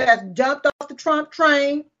individuals that has jumped off the Trump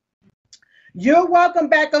train, you're welcome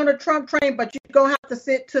back on the Trump train, but you're going to have to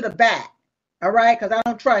sit to the back, all right? Because I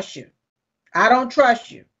don't trust you. I don't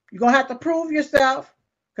trust you. You're going to have to prove yourself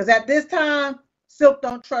because at this time, Silk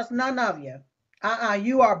don't trust none of you.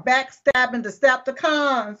 You are backstabbing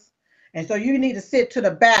Decepticons, and so you need to sit to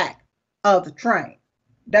the back of the train.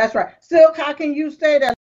 That's right. Silk, how can you say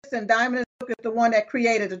that? Listen, Diamond Silk is the one that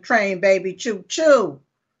created the train, baby. Choo choo.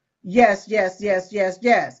 Yes, yes, yes, yes,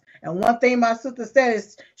 yes. And one thing my sister said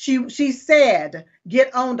is she said,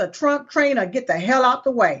 get on the Trump train or get the hell out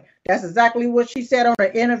the way. That's exactly what she said on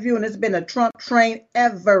her interview, and it's been a Trump train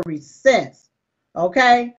ever since.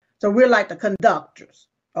 Okay? So we're like the conductors.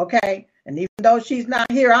 Okay? And even though she's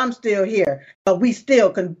not here, I'm still here. But we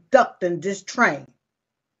still conducting this train.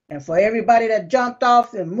 And for everybody that jumped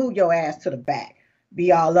off, then move your ass to the back.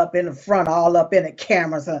 Be all up in the front, all up in the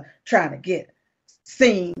cameras, trying to get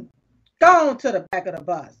seen. Go on to the back of the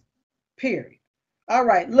bus. Period. All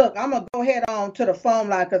right, look, I'm going to go ahead on to the phone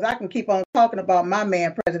line because I can keep on talking about my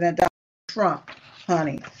man, President Donald Trump,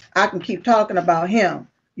 honey. I can keep talking about him,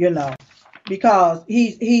 because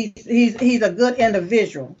he's a good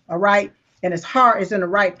individual, all right? And his heart is in the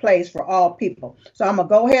right place for all people. So I'm going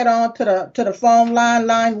to go ahead on to the phone line,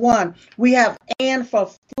 line 1. We have Ann for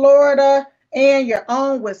Florida. Ann, you're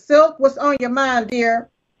on with Silk. What's on your mind, dear?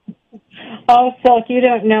 Oh, Silk, you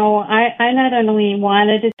don't know. I not only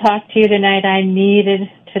wanted to talk to you tonight, I needed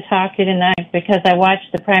to talk to you tonight because I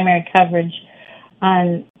watched the primary coverage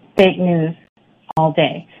on fake news all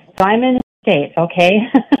day. So I'm in the state, okay?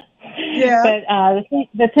 Yeah. But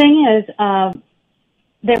the thing is,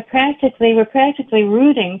 we're practically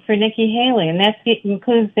rooting for Nikki Haley, and that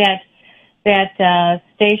includes that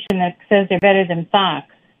station that says they're better than Fox.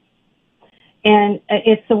 And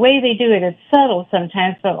it's the way they do it. It's subtle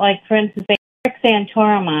sometimes, but like, for instance, they have Rick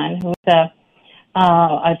Santorum, who's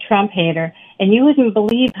a Trump hater, and you wouldn't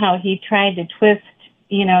believe how he tried to twist,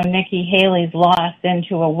 Nikki Haley's loss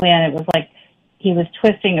into a win. It was like he was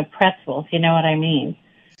twisting a pretzel, if you know what I mean.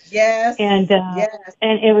 Yes. And yes.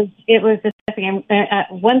 And it was disgusting.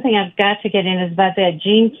 One thing I've got to get in is about that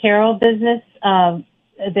Jean Carroll business,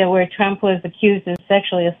 where Trump was accused of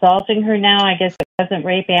sexually assaulting her. Now I guess it wasn't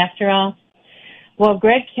rape after all. Well,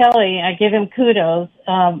 Greg Kelly, I give him kudos.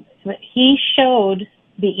 He showed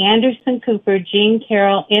the Anderson Cooper Jean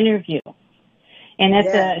Carroll interview,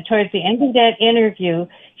 and towards the end of that interview,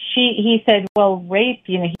 he said, "Well, rape.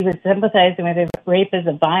 He was sympathizing with it. Rape is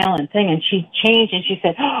a violent thing," and she changed and she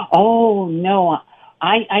said, "Oh no,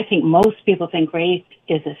 I think most people think rape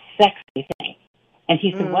is a sexy thing." And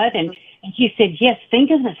he said, "What?" And he said, "Yes,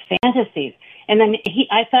 think of the fantasies." And then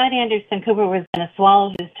I thought Anderson Cooper was going to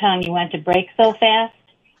swallow his tongue. He went to break so fast.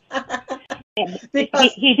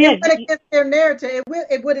 Because he did. It went against their narrative.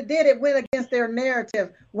 It went against their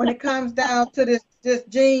narrative when it comes down to this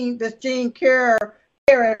Jean Carroll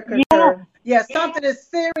caricature. Yeah, something is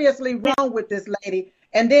seriously wrong with this lady.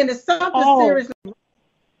 And then there's something seriously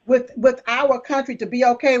with our country to be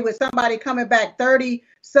okay with somebody coming back 30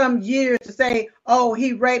 some years to say, "Oh,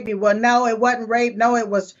 he raped me." Well, no, it wasn't rape. No, it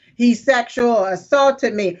was he sexual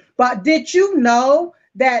assaulted me. But did you know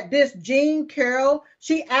that this Jean Carroll,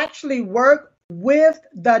 she actually worked with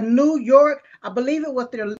the New York, I believe it was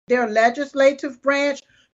their legislative branch,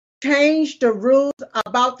 changed the rules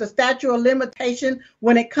about the statute of limitation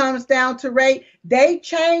when it comes down to rape. They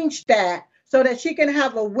changed that so that she can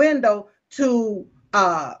have a window to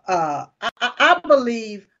I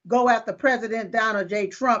believe go after President Donald J.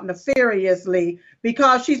 Trump nefariously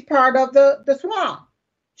because she's part of the swamp.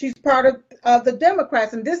 She's part of the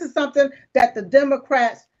Democrats. And this is something that the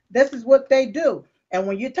Democrats, this is what they do. And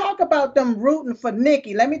when you talk about them rooting for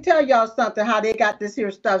Nikki, let me tell y'all something, how they got this here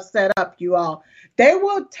stuff set up, you all. They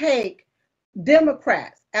will take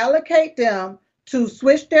Democrats, allocate them to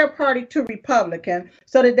switch their party to Republican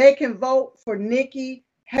so that they can vote for Nikki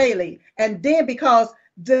Haley. And then because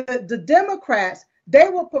the Democrats, they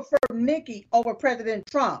will prefer Nikki over President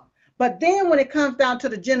Trump. But then when it comes down to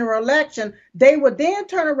the general election, they would then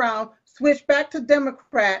turn around, switch back to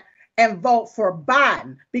Democrat, and vote for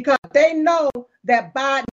Biden because they know that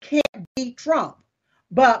Biden can't beat Trump,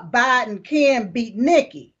 but Biden can beat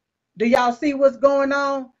Nikki. Do y'all see what's going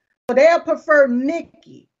on? So they'll prefer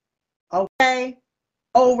Nikki, okay,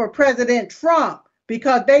 over President Trump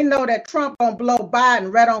because they know that Trump gonna blow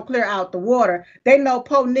Biden right on clear out the water. They know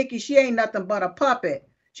poor Nikki, she ain't nothing but a puppet.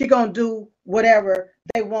 She gonna do whatever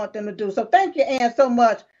they want them to do. So thank you, Ann, so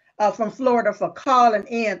much from Florida for calling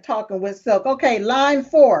in, talking with Silk. Okay, line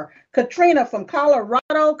 4, Katrina from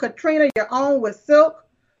Colorado. Katrina, you're on with Silk.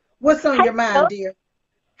 What's on your mind, dear?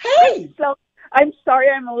 Hey. So I'm sorry,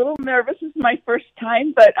 I'm a little nervous. This is my first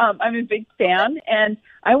time, but I'm a big fan. And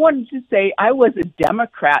I wanted to say I was a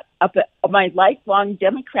Democrat, my lifelong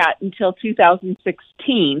Democrat until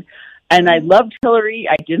 2016. And I loved Hillary.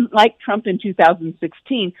 I didn't like Trump in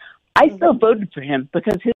 2016. I still voted for him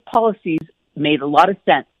because his policies made a lot of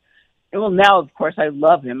sense. Well, now, of course, I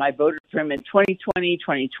love him. I voted for him in 2020,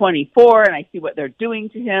 2024, and I see what they're doing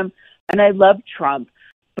to him. And I love Trump.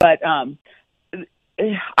 But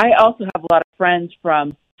I also have a lot of friends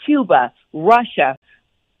from Cuba, Russia,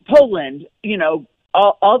 Poland, you know,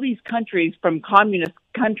 all these countries from communist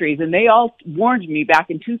countries, and they all warned me back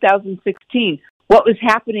in 2016 what was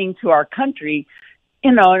happening to our country,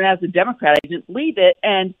 you know, and as a Democrat, I didn't believe it.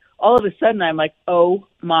 And all of a sudden, I'm like, oh,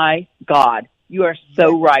 my God, you are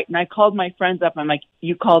so right. And I called my friends up. I'm like,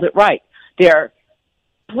 you called it right. They're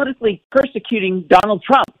politically persecuting Donald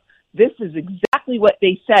Trump. This is exactly what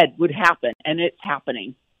they said would happen, and it's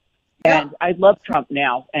happening. Yeah. And I love Trump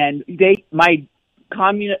now. And my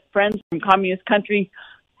communist friends from communist countries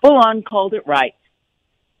full on called it right.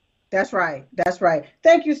 That's right. That's right.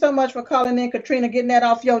 Thank you so much for calling in, Katrina, getting that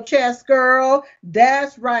off your chest, girl.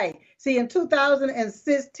 That's right. See, in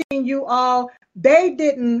 2016, you all, they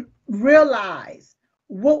didn't realize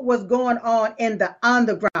what was going on in the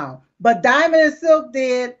underground. But Diamond and Silk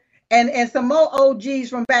did, and some more OGs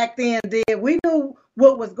from back then did. We knew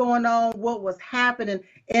what was going on, what was happening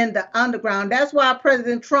in the underground. That's why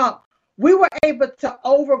President Trump, we were able to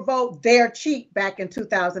overvote their cheat back in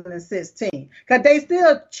 2016 because they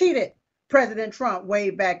still cheated President Trump way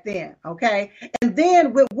back then, okay? And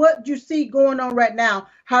then with what you see going on right now,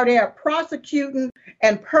 how they are prosecuting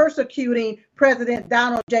and persecuting President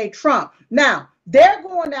Donald J. Trump. Now, they're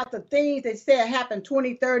going after things they said happened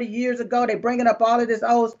 20, 30 years ago. They're bringing up all of this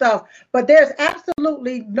old stuff. But there's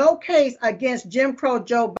absolutely no case against Jim Crow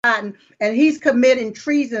Joe Biden, and he's committing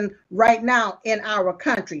treason right now in our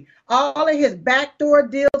country. All of his backdoor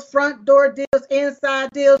deals, front door deals,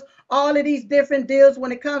 inside deals, all of these different deals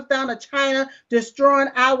when it comes down to China destroying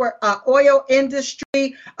our oil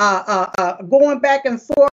industry, going back and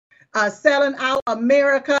forth, selling out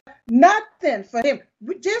America, nothing for him.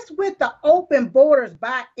 Just with the open borders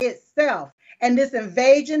by itself and this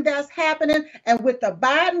invasion that's happening, and with the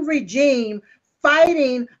Biden regime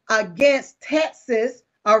fighting against Texas,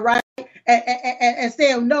 all right, and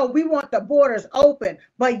saying, no, we want the borders open.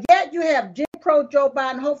 But yet you have Jim Crow Joe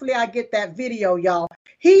Biden. Hopefully I get that video, y'all.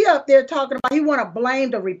 He up there talking about he want to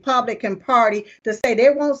blame the Republican Party to say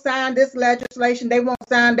they won't sign this legislation. They won't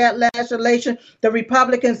sign that legislation. The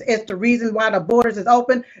Republicans is the reason why the borders is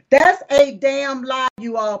open. That's a damn lie,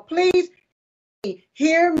 you all. Please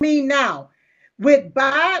hear me now. With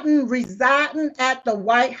Biden residing at the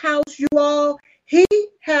White House, you all, he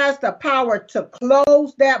has the power to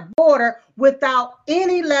close that border without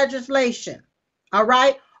any legislation. All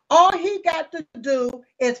right. All he got to do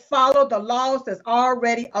is follow the laws that's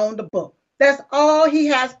already on the book. That's all he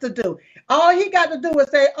has to do. All he got to do is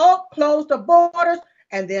say, oh, close the borders.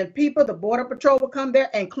 And then people, the Border Patrol will come there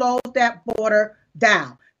and close that border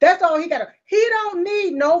down. That's all he got to do. He don't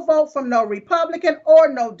need no vote from no Republican or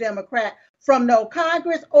no Democrat, from no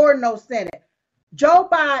Congress or no Senate. Joe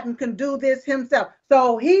Biden can do this himself.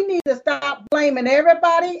 So he needs to stop blaming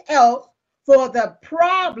everybody else for the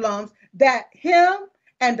problems that him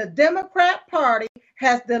and the Democrat Party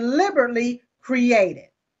has deliberately created.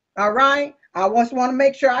 All right? I just want to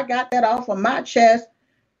make sure I got that off of my chest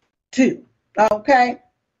too. Okay?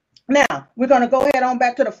 Now, we're going to go ahead on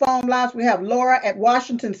back to the phone lines. We have Laura at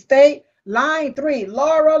Washington State. Line 3.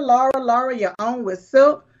 Laura, you're on with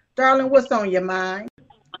Silk. Darling, what's on your mind?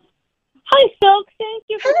 Hi, Silk. Thank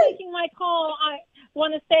you for taking my call. I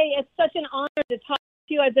want to say it's such an honor to talk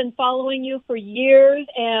to you. I've been following you for years,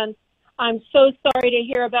 and I'm so sorry to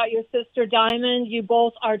hear about your sister, Diamond. You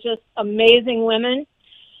both are just amazing women.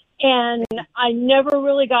 And I never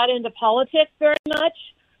really got into politics very much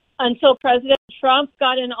until President Trump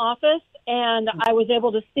got in office. and I was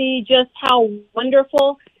able to see just how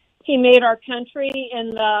wonderful he made our country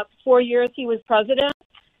in the 4 years he was president.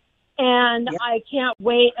 And Yep. I can't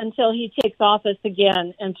wait until he takes office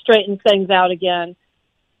again and straightens things out again.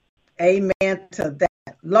 Amen to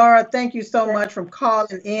that. Laura, thank you so much for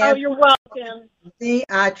calling in. Oh, you're welcome.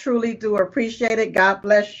 I truly do appreciate it. God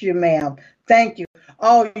bless you, ma'am. Thank you.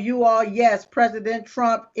 Oh, you all, yes, President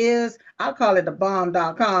Trump is, I'll call it the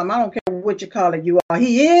bomb.com. I don't care what you call it, you all.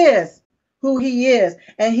 He is who he is,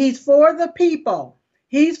 and he's for the people.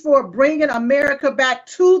 He's for bringing America back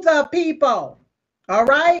to the people. All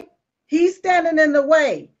right? He's standing in the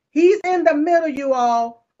way. He's in the middle, you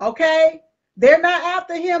all. Okay? They're not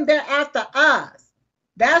after him. They're after us.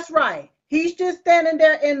 That's right. He's just standing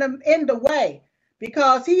there in the way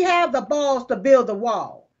because he have the balls to build the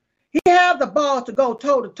wall. He have the balls to go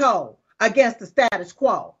toe to toe against the status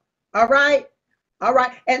quo. All right? All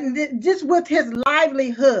right. And just with his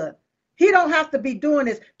livelihood, he don't have to be doing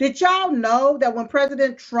this. Did y'all know that when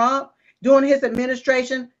President Trump, during his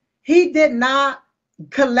administration, he did not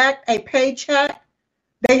collect a paycheck?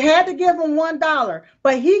 They had to give him $1,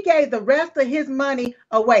 but he gave the rest of his money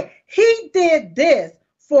away. He did this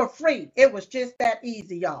for free. It was just that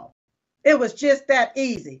easy, y'all. It was just that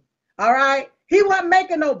easy. All right? He wasn't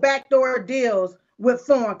making no backdoor deals with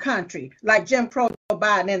foreign country like Jim Crow Joe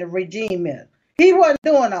Biden and the regime is. He wasn't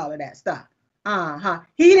doing all of that stuff.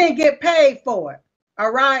 He didn't get paid for it.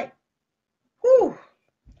 All right? Whew.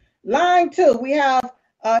 Line 2, we have,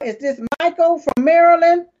 is this Michael from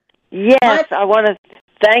Maryland? Yes, I want to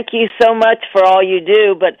thank you so much for all you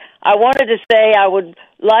do, but I wanted to say I would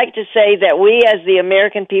like to say that we as the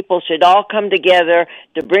American people should all come together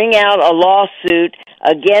to bring out a lawsuit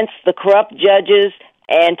against the corrupt judges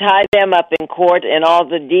and tie them up in court and all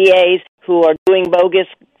the DAs who are doing bogus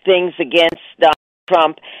things against Donald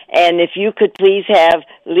Trump. And if you could please have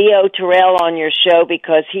Leo Terrell on your show,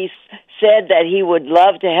 because he said that he would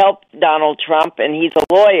love to help Donald Trump, and he's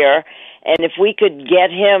a lawyer. And if we could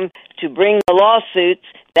get him to bring the lawsuits,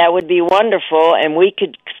 that would be wonderful, and we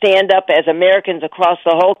could stand up as Americans across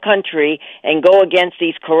the whole country and go against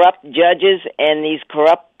these corrupt judges and these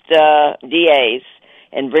corrupt DAs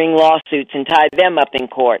and bring lawsuits and tie them up in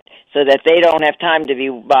court so that they don't have time to be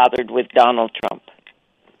bothered with Donald Trump.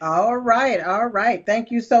 All right, all right. Thank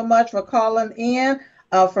you so much for calling in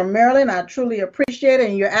from Maryland. I truly appreciate it,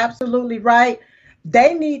 and you're absolutely right.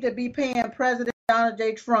 They need to be paying President Donald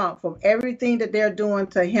J. Trump for everything that they're doing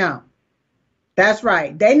to him. That's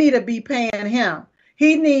right. They need to be paying him.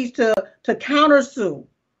 He needs to countersue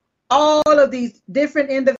all of these different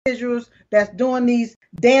individuals that's doing these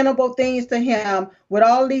damnable things to him with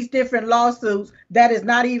all these different lawsuits. That is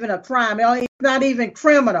not even a crime. It's not even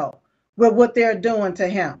criminal with what they're doing to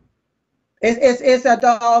him. It's a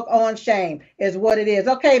doggone shame is what it is.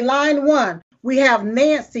 Okay, line 1, we have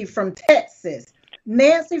Nancy from Texas.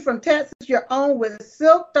 Nancy from Texas, you're on with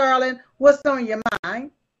Silk, darling. What's on your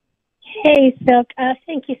mind? Hey, Silk.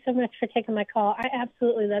 Thank you so much for taking my call. I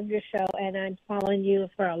absolutely love your show, and I'm following you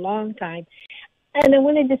for a long time. And I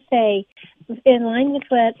wanted to say, in line with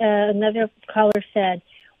what another caller said,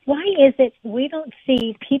 why is it we don't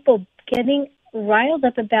see people getting riled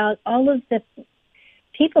up about all of the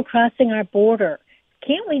people crossing our border?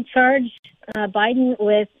 Can't we charge Biden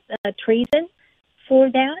with treason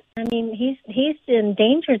for that? I mean, he's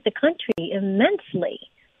endangered the country immensely.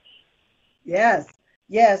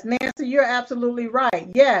 Yes, Nancy, you're absolutely right.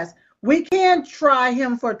 Yes, we can try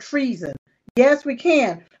him for treason. Yes, we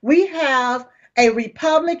can. We have a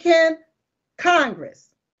Republican Congress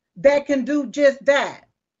that can do just that.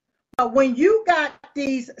 But when you got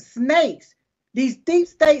these snakes, these deep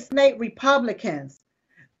state snake Republicans,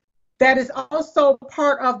 that is also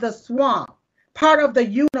part of the swamp, part of the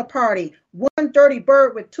uniparty, one dirty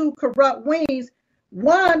bird with two corrupt wings,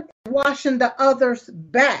 one washing the other's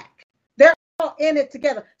back. They're all in it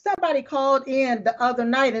together. Somebody called in the other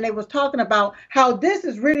night and they was talking about how this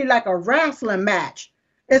is really like a wrestling match.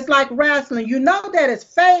 It's like wrestling. You know that it's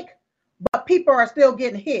fake, but people are still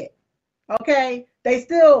getting hit. Okay? They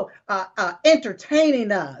still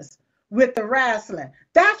entertaining us with the wrestling.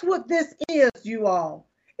 That's what this is, you all.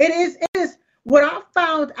 It is what I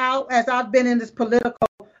found out as I've been in this political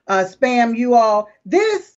spam, you all.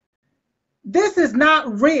 This is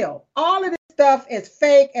not real. All of this stuff is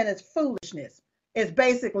fake and it's foolishness. It's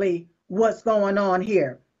basically what's going on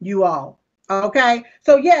here, you all. Okay?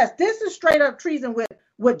 So yes, this is straight up treason with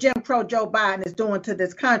what Jim Crow Joe Biden is doing to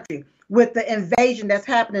this country, with the invasion that's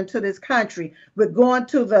happening to this country, with going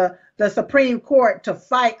to the Supreme Court to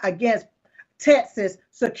fight against Texas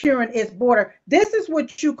securing its border. This is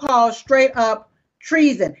what you call straight up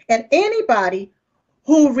treason. And anybody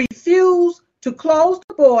who refuse to close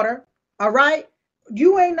the border, all right?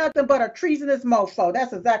 You ain't nothing but a treasonous mofo.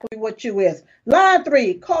 That's exactly what you is. Line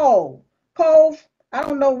 3, Cole. Cole, I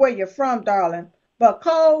don't know where you're from, darling, but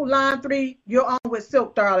Cole, line 3, you're on with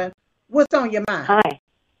Silk, darling. What's on your mind? Hi.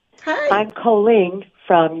 Hi. I'm Colleen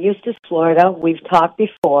from Eustis, Florida. We've talked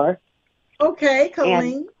before. Okay,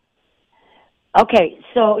 Colleen. Okay,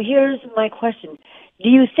 so here's my question. Do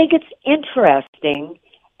you think it's interesting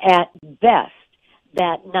at best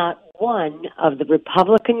that not one of the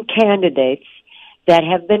Republican candidates that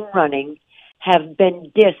have been running have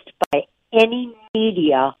been dissed by any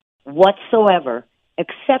media whatsoever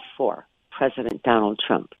except for President Donald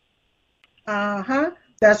Trump? Uh-huh.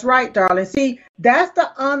 That's right, darling. See, that's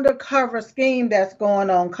the undercover scheme that's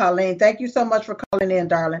going on, Colleen. Thank you so much for calling in,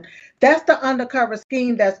 darling. That's the undercover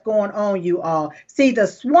scheme that's going on, you all. See, the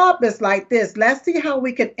swamp is like this. Let's see how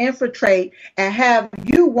we can infiltrate and have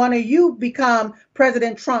one of you become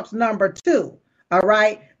President Trump's number 2. All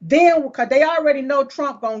right. Then, because they already know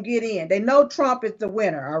Trump gonna get in. They know Trump is the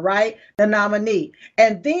winner, all right, the nominee.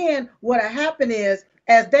 And then what'll happen is,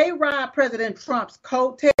 as they ride President Trump's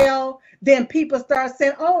coattail, then people start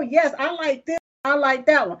saying, oh, yes, I like this, I like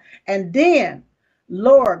that one. And then,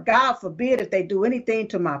 Lord, God forbid if they do anything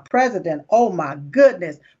to my president. Oh, my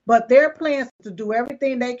goodness. But their plans to do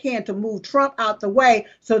everything they can to move Trump out the way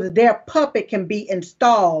so that their puppet can be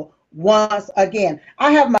installed once again.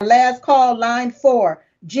 I have my last call, line 4,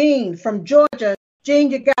 Jean from Georgia.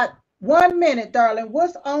 Jean, you got 1 minute, darling.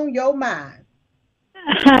 What's on your mind?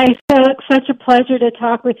 Hi, Philip. Such a pleasure to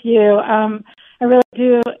talk with you. I really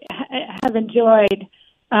do have enjoyed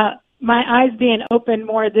my eyes being open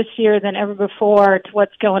more this year than ever before to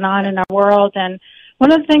what's going on in our world. And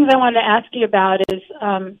one of the things I wanted to ask you about is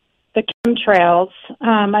the chemtrails.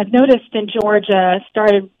 I've noticed in Georgia,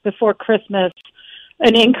 started before Christmas,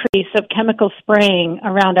 an increase of chemical spraying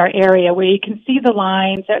around our area where you can see the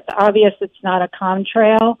lines. It's obvious it's not a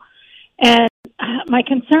chemtrail. And my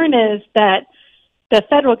concern is that the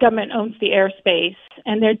federal government owns the airspace,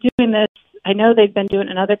 and they're doing this. I know they've been doing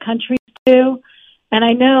it in other countries too, and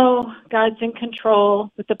I know God's in control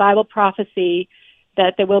with the Bible prophecy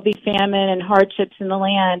that there will be famine and hardships in the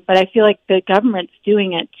land, but I feel like the government's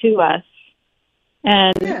doing it to us.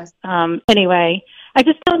 And yes. Anyway, I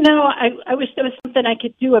just don't know. I wish there was something I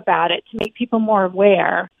could do about it to make people more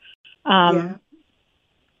aware. Yeah.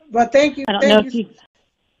 Well, thank you. I don't know if you...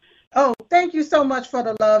 Oh, thank you so much for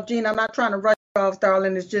the love, Jean. I'm not trying to rush you off,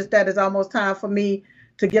 darling. It's just that it's almost time for me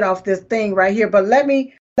to get off this thing right here. But let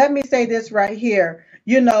me say this right here.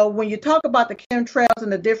 You know, when you talk about the chemtrails and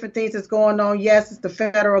the different things that's going on, yes, it's the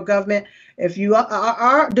federal government. If you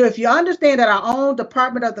understand that our own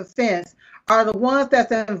Department of Defense are the ones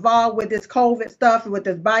that's involved with this COVID stuff, with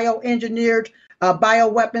this bioengineered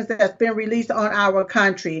bioweapons that's been released on our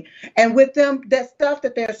country. And with them, that stuff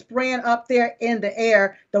that they're spraying up there in the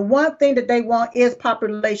air, the one thing that they want is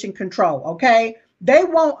population control, okay? They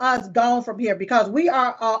want us gone from here because we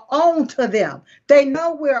are on to them. They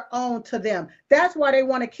know we're on to them. That's why they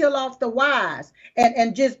want to kill off the wise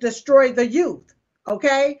and just destroy the youth,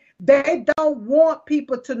 okay? They don't want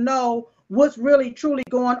people to know what's really truly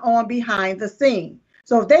going on behind the scene.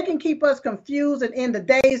 So if they can keep us confused and in the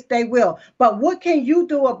days, they will. But what can you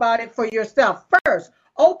do about it for yourself? First,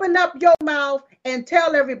 open up your mouth and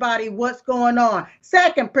tell everybody what's going on.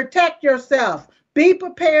 Second, protect yourself. Be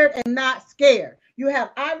prepared and not scared. You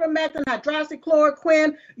have ivermectin,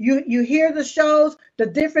 hydroxychloroquine. You hear the shows, the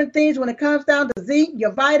different things when it comes down to zinc,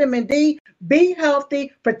 your vitamin D. Be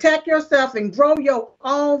healthy, protect yourself, and grow your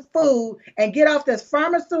own food and get off this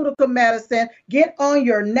pharmaceutical medicine. Get on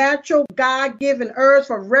your natural God-given herbs.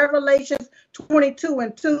 For Revelations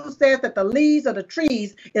 22:2 says that the leaves of the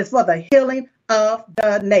trees is for the healing of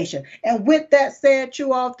the nation. And with that said,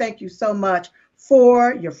 you all, thank you so much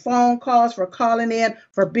for your phone calls, for calling in,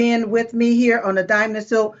 for being with me here on the Diamond and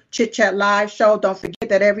Silk Chit Chat Live show. Don't forget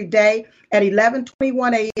that every day at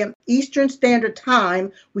 11:21 a.m. Eastern Standard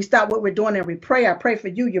Time, we stop what we're doing and we pray. I pray for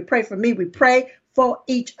you. You pray for me. We pray for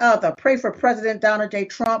each other. Pray for President Donald J.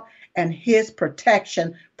 Trump and his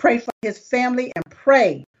protection. Pray for his family and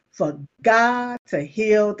pray for God to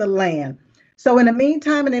heal the land. So in the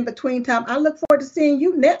meantime and in between time, I look forward to seeing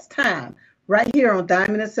you next time right here on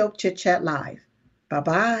Diamond and Silk Chit Chat Live.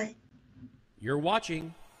 Bye-bye. You're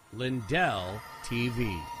watching Lindell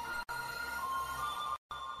TV.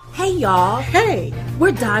 Hey y'all. Hey.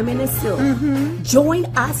 We're Diamond and Silk. Join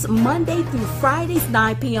us Monday through Fridays,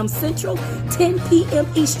 9 p.m. Central, 10 p.m.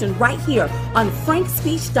 Eastern, right here on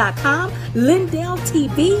frankspeech.com, Lindell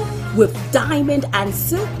TV with Diamond and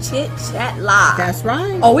Silk Chit Chat Live. That's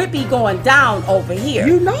right. Oh, it be going down over here.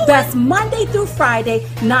 You know That's Monday through Friday,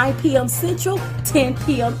 9 p.m. Central, 10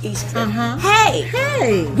 p.m. Eastern. Hey.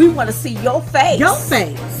 Hey. We want to see your face. Your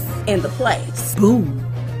face. In the place. Boom.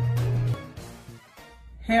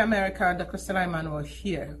 Hey America, Dr. Stella Emmanuel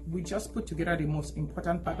here. We just put together the most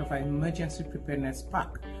important part of our emergency preparedness pack.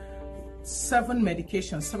 7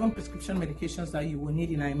 prescription medications that you will need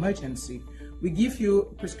in an emergency. We give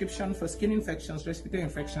you prescription for skin infections, respiratory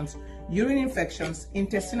infections, urine infections,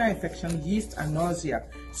 intestinal infection, yeast, and nausea.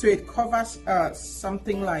 So it covers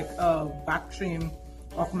something like Bactrim,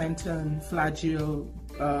 Augmentin, Flagyl,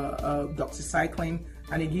 doxycycline,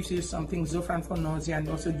 and it gives you something Zofran for nausea, and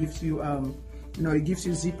also gives you it gives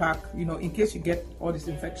you Z-Pack, in case you get all these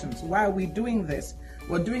infections. Why are we doing this?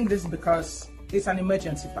 We're doing this because it's an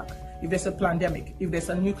emergency pack. If there's a pandemic, if there's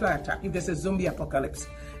a nuclear attack, if there's a zombie apocalypse,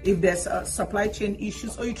 if there's supply chain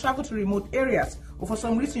issues, or you travel to remote areas, or for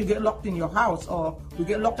some reason you get locked in your house, or you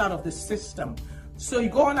get locked out of the system. So you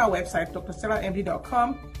go on our website,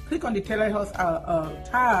 drstellamd.com, click on the telehealth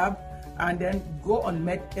tab, and then go on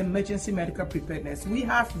emergency medical preparedness. We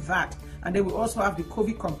have that, and then we also have the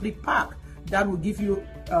COVID complete pack. That will give you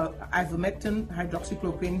ivermectin,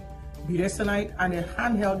 hydroxychloroquine, budesonide, and a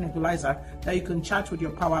handheld nebulizer that you can charge with your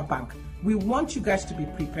power bank. We want you guys to be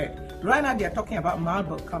prepared. Right now, they are talking about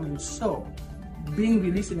Marburg coming, so being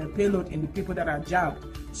released in a payload in the people that are jabbed.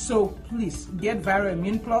 So please get Viral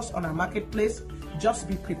Immune Plus on our marketplace. Just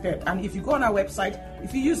be prepared. And if you go on our website,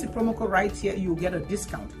 if you use the promo code right here, you'll get a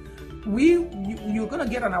discount. You're going to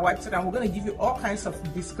get on our website, and we're going to give you all kinds of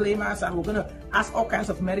disclaimers, and we're going to ask all kinds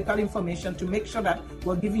of medical information to make sure that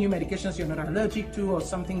we're giving you medications you're not allergic to or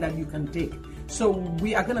something that you can take. So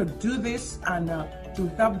we are going to do this and to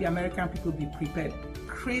help the American people be prepared.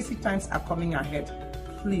 Crazy times are coming ahead.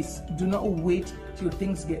 Please do not wait till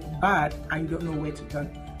things get bad and you don't know where to turn.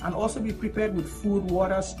 And also be prepared with food,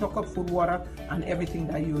 water, stock up food, water, and everything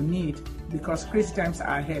that you need, because crazy times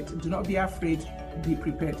are ahead. Do not be afraid. Be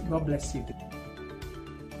prepared. God bless you.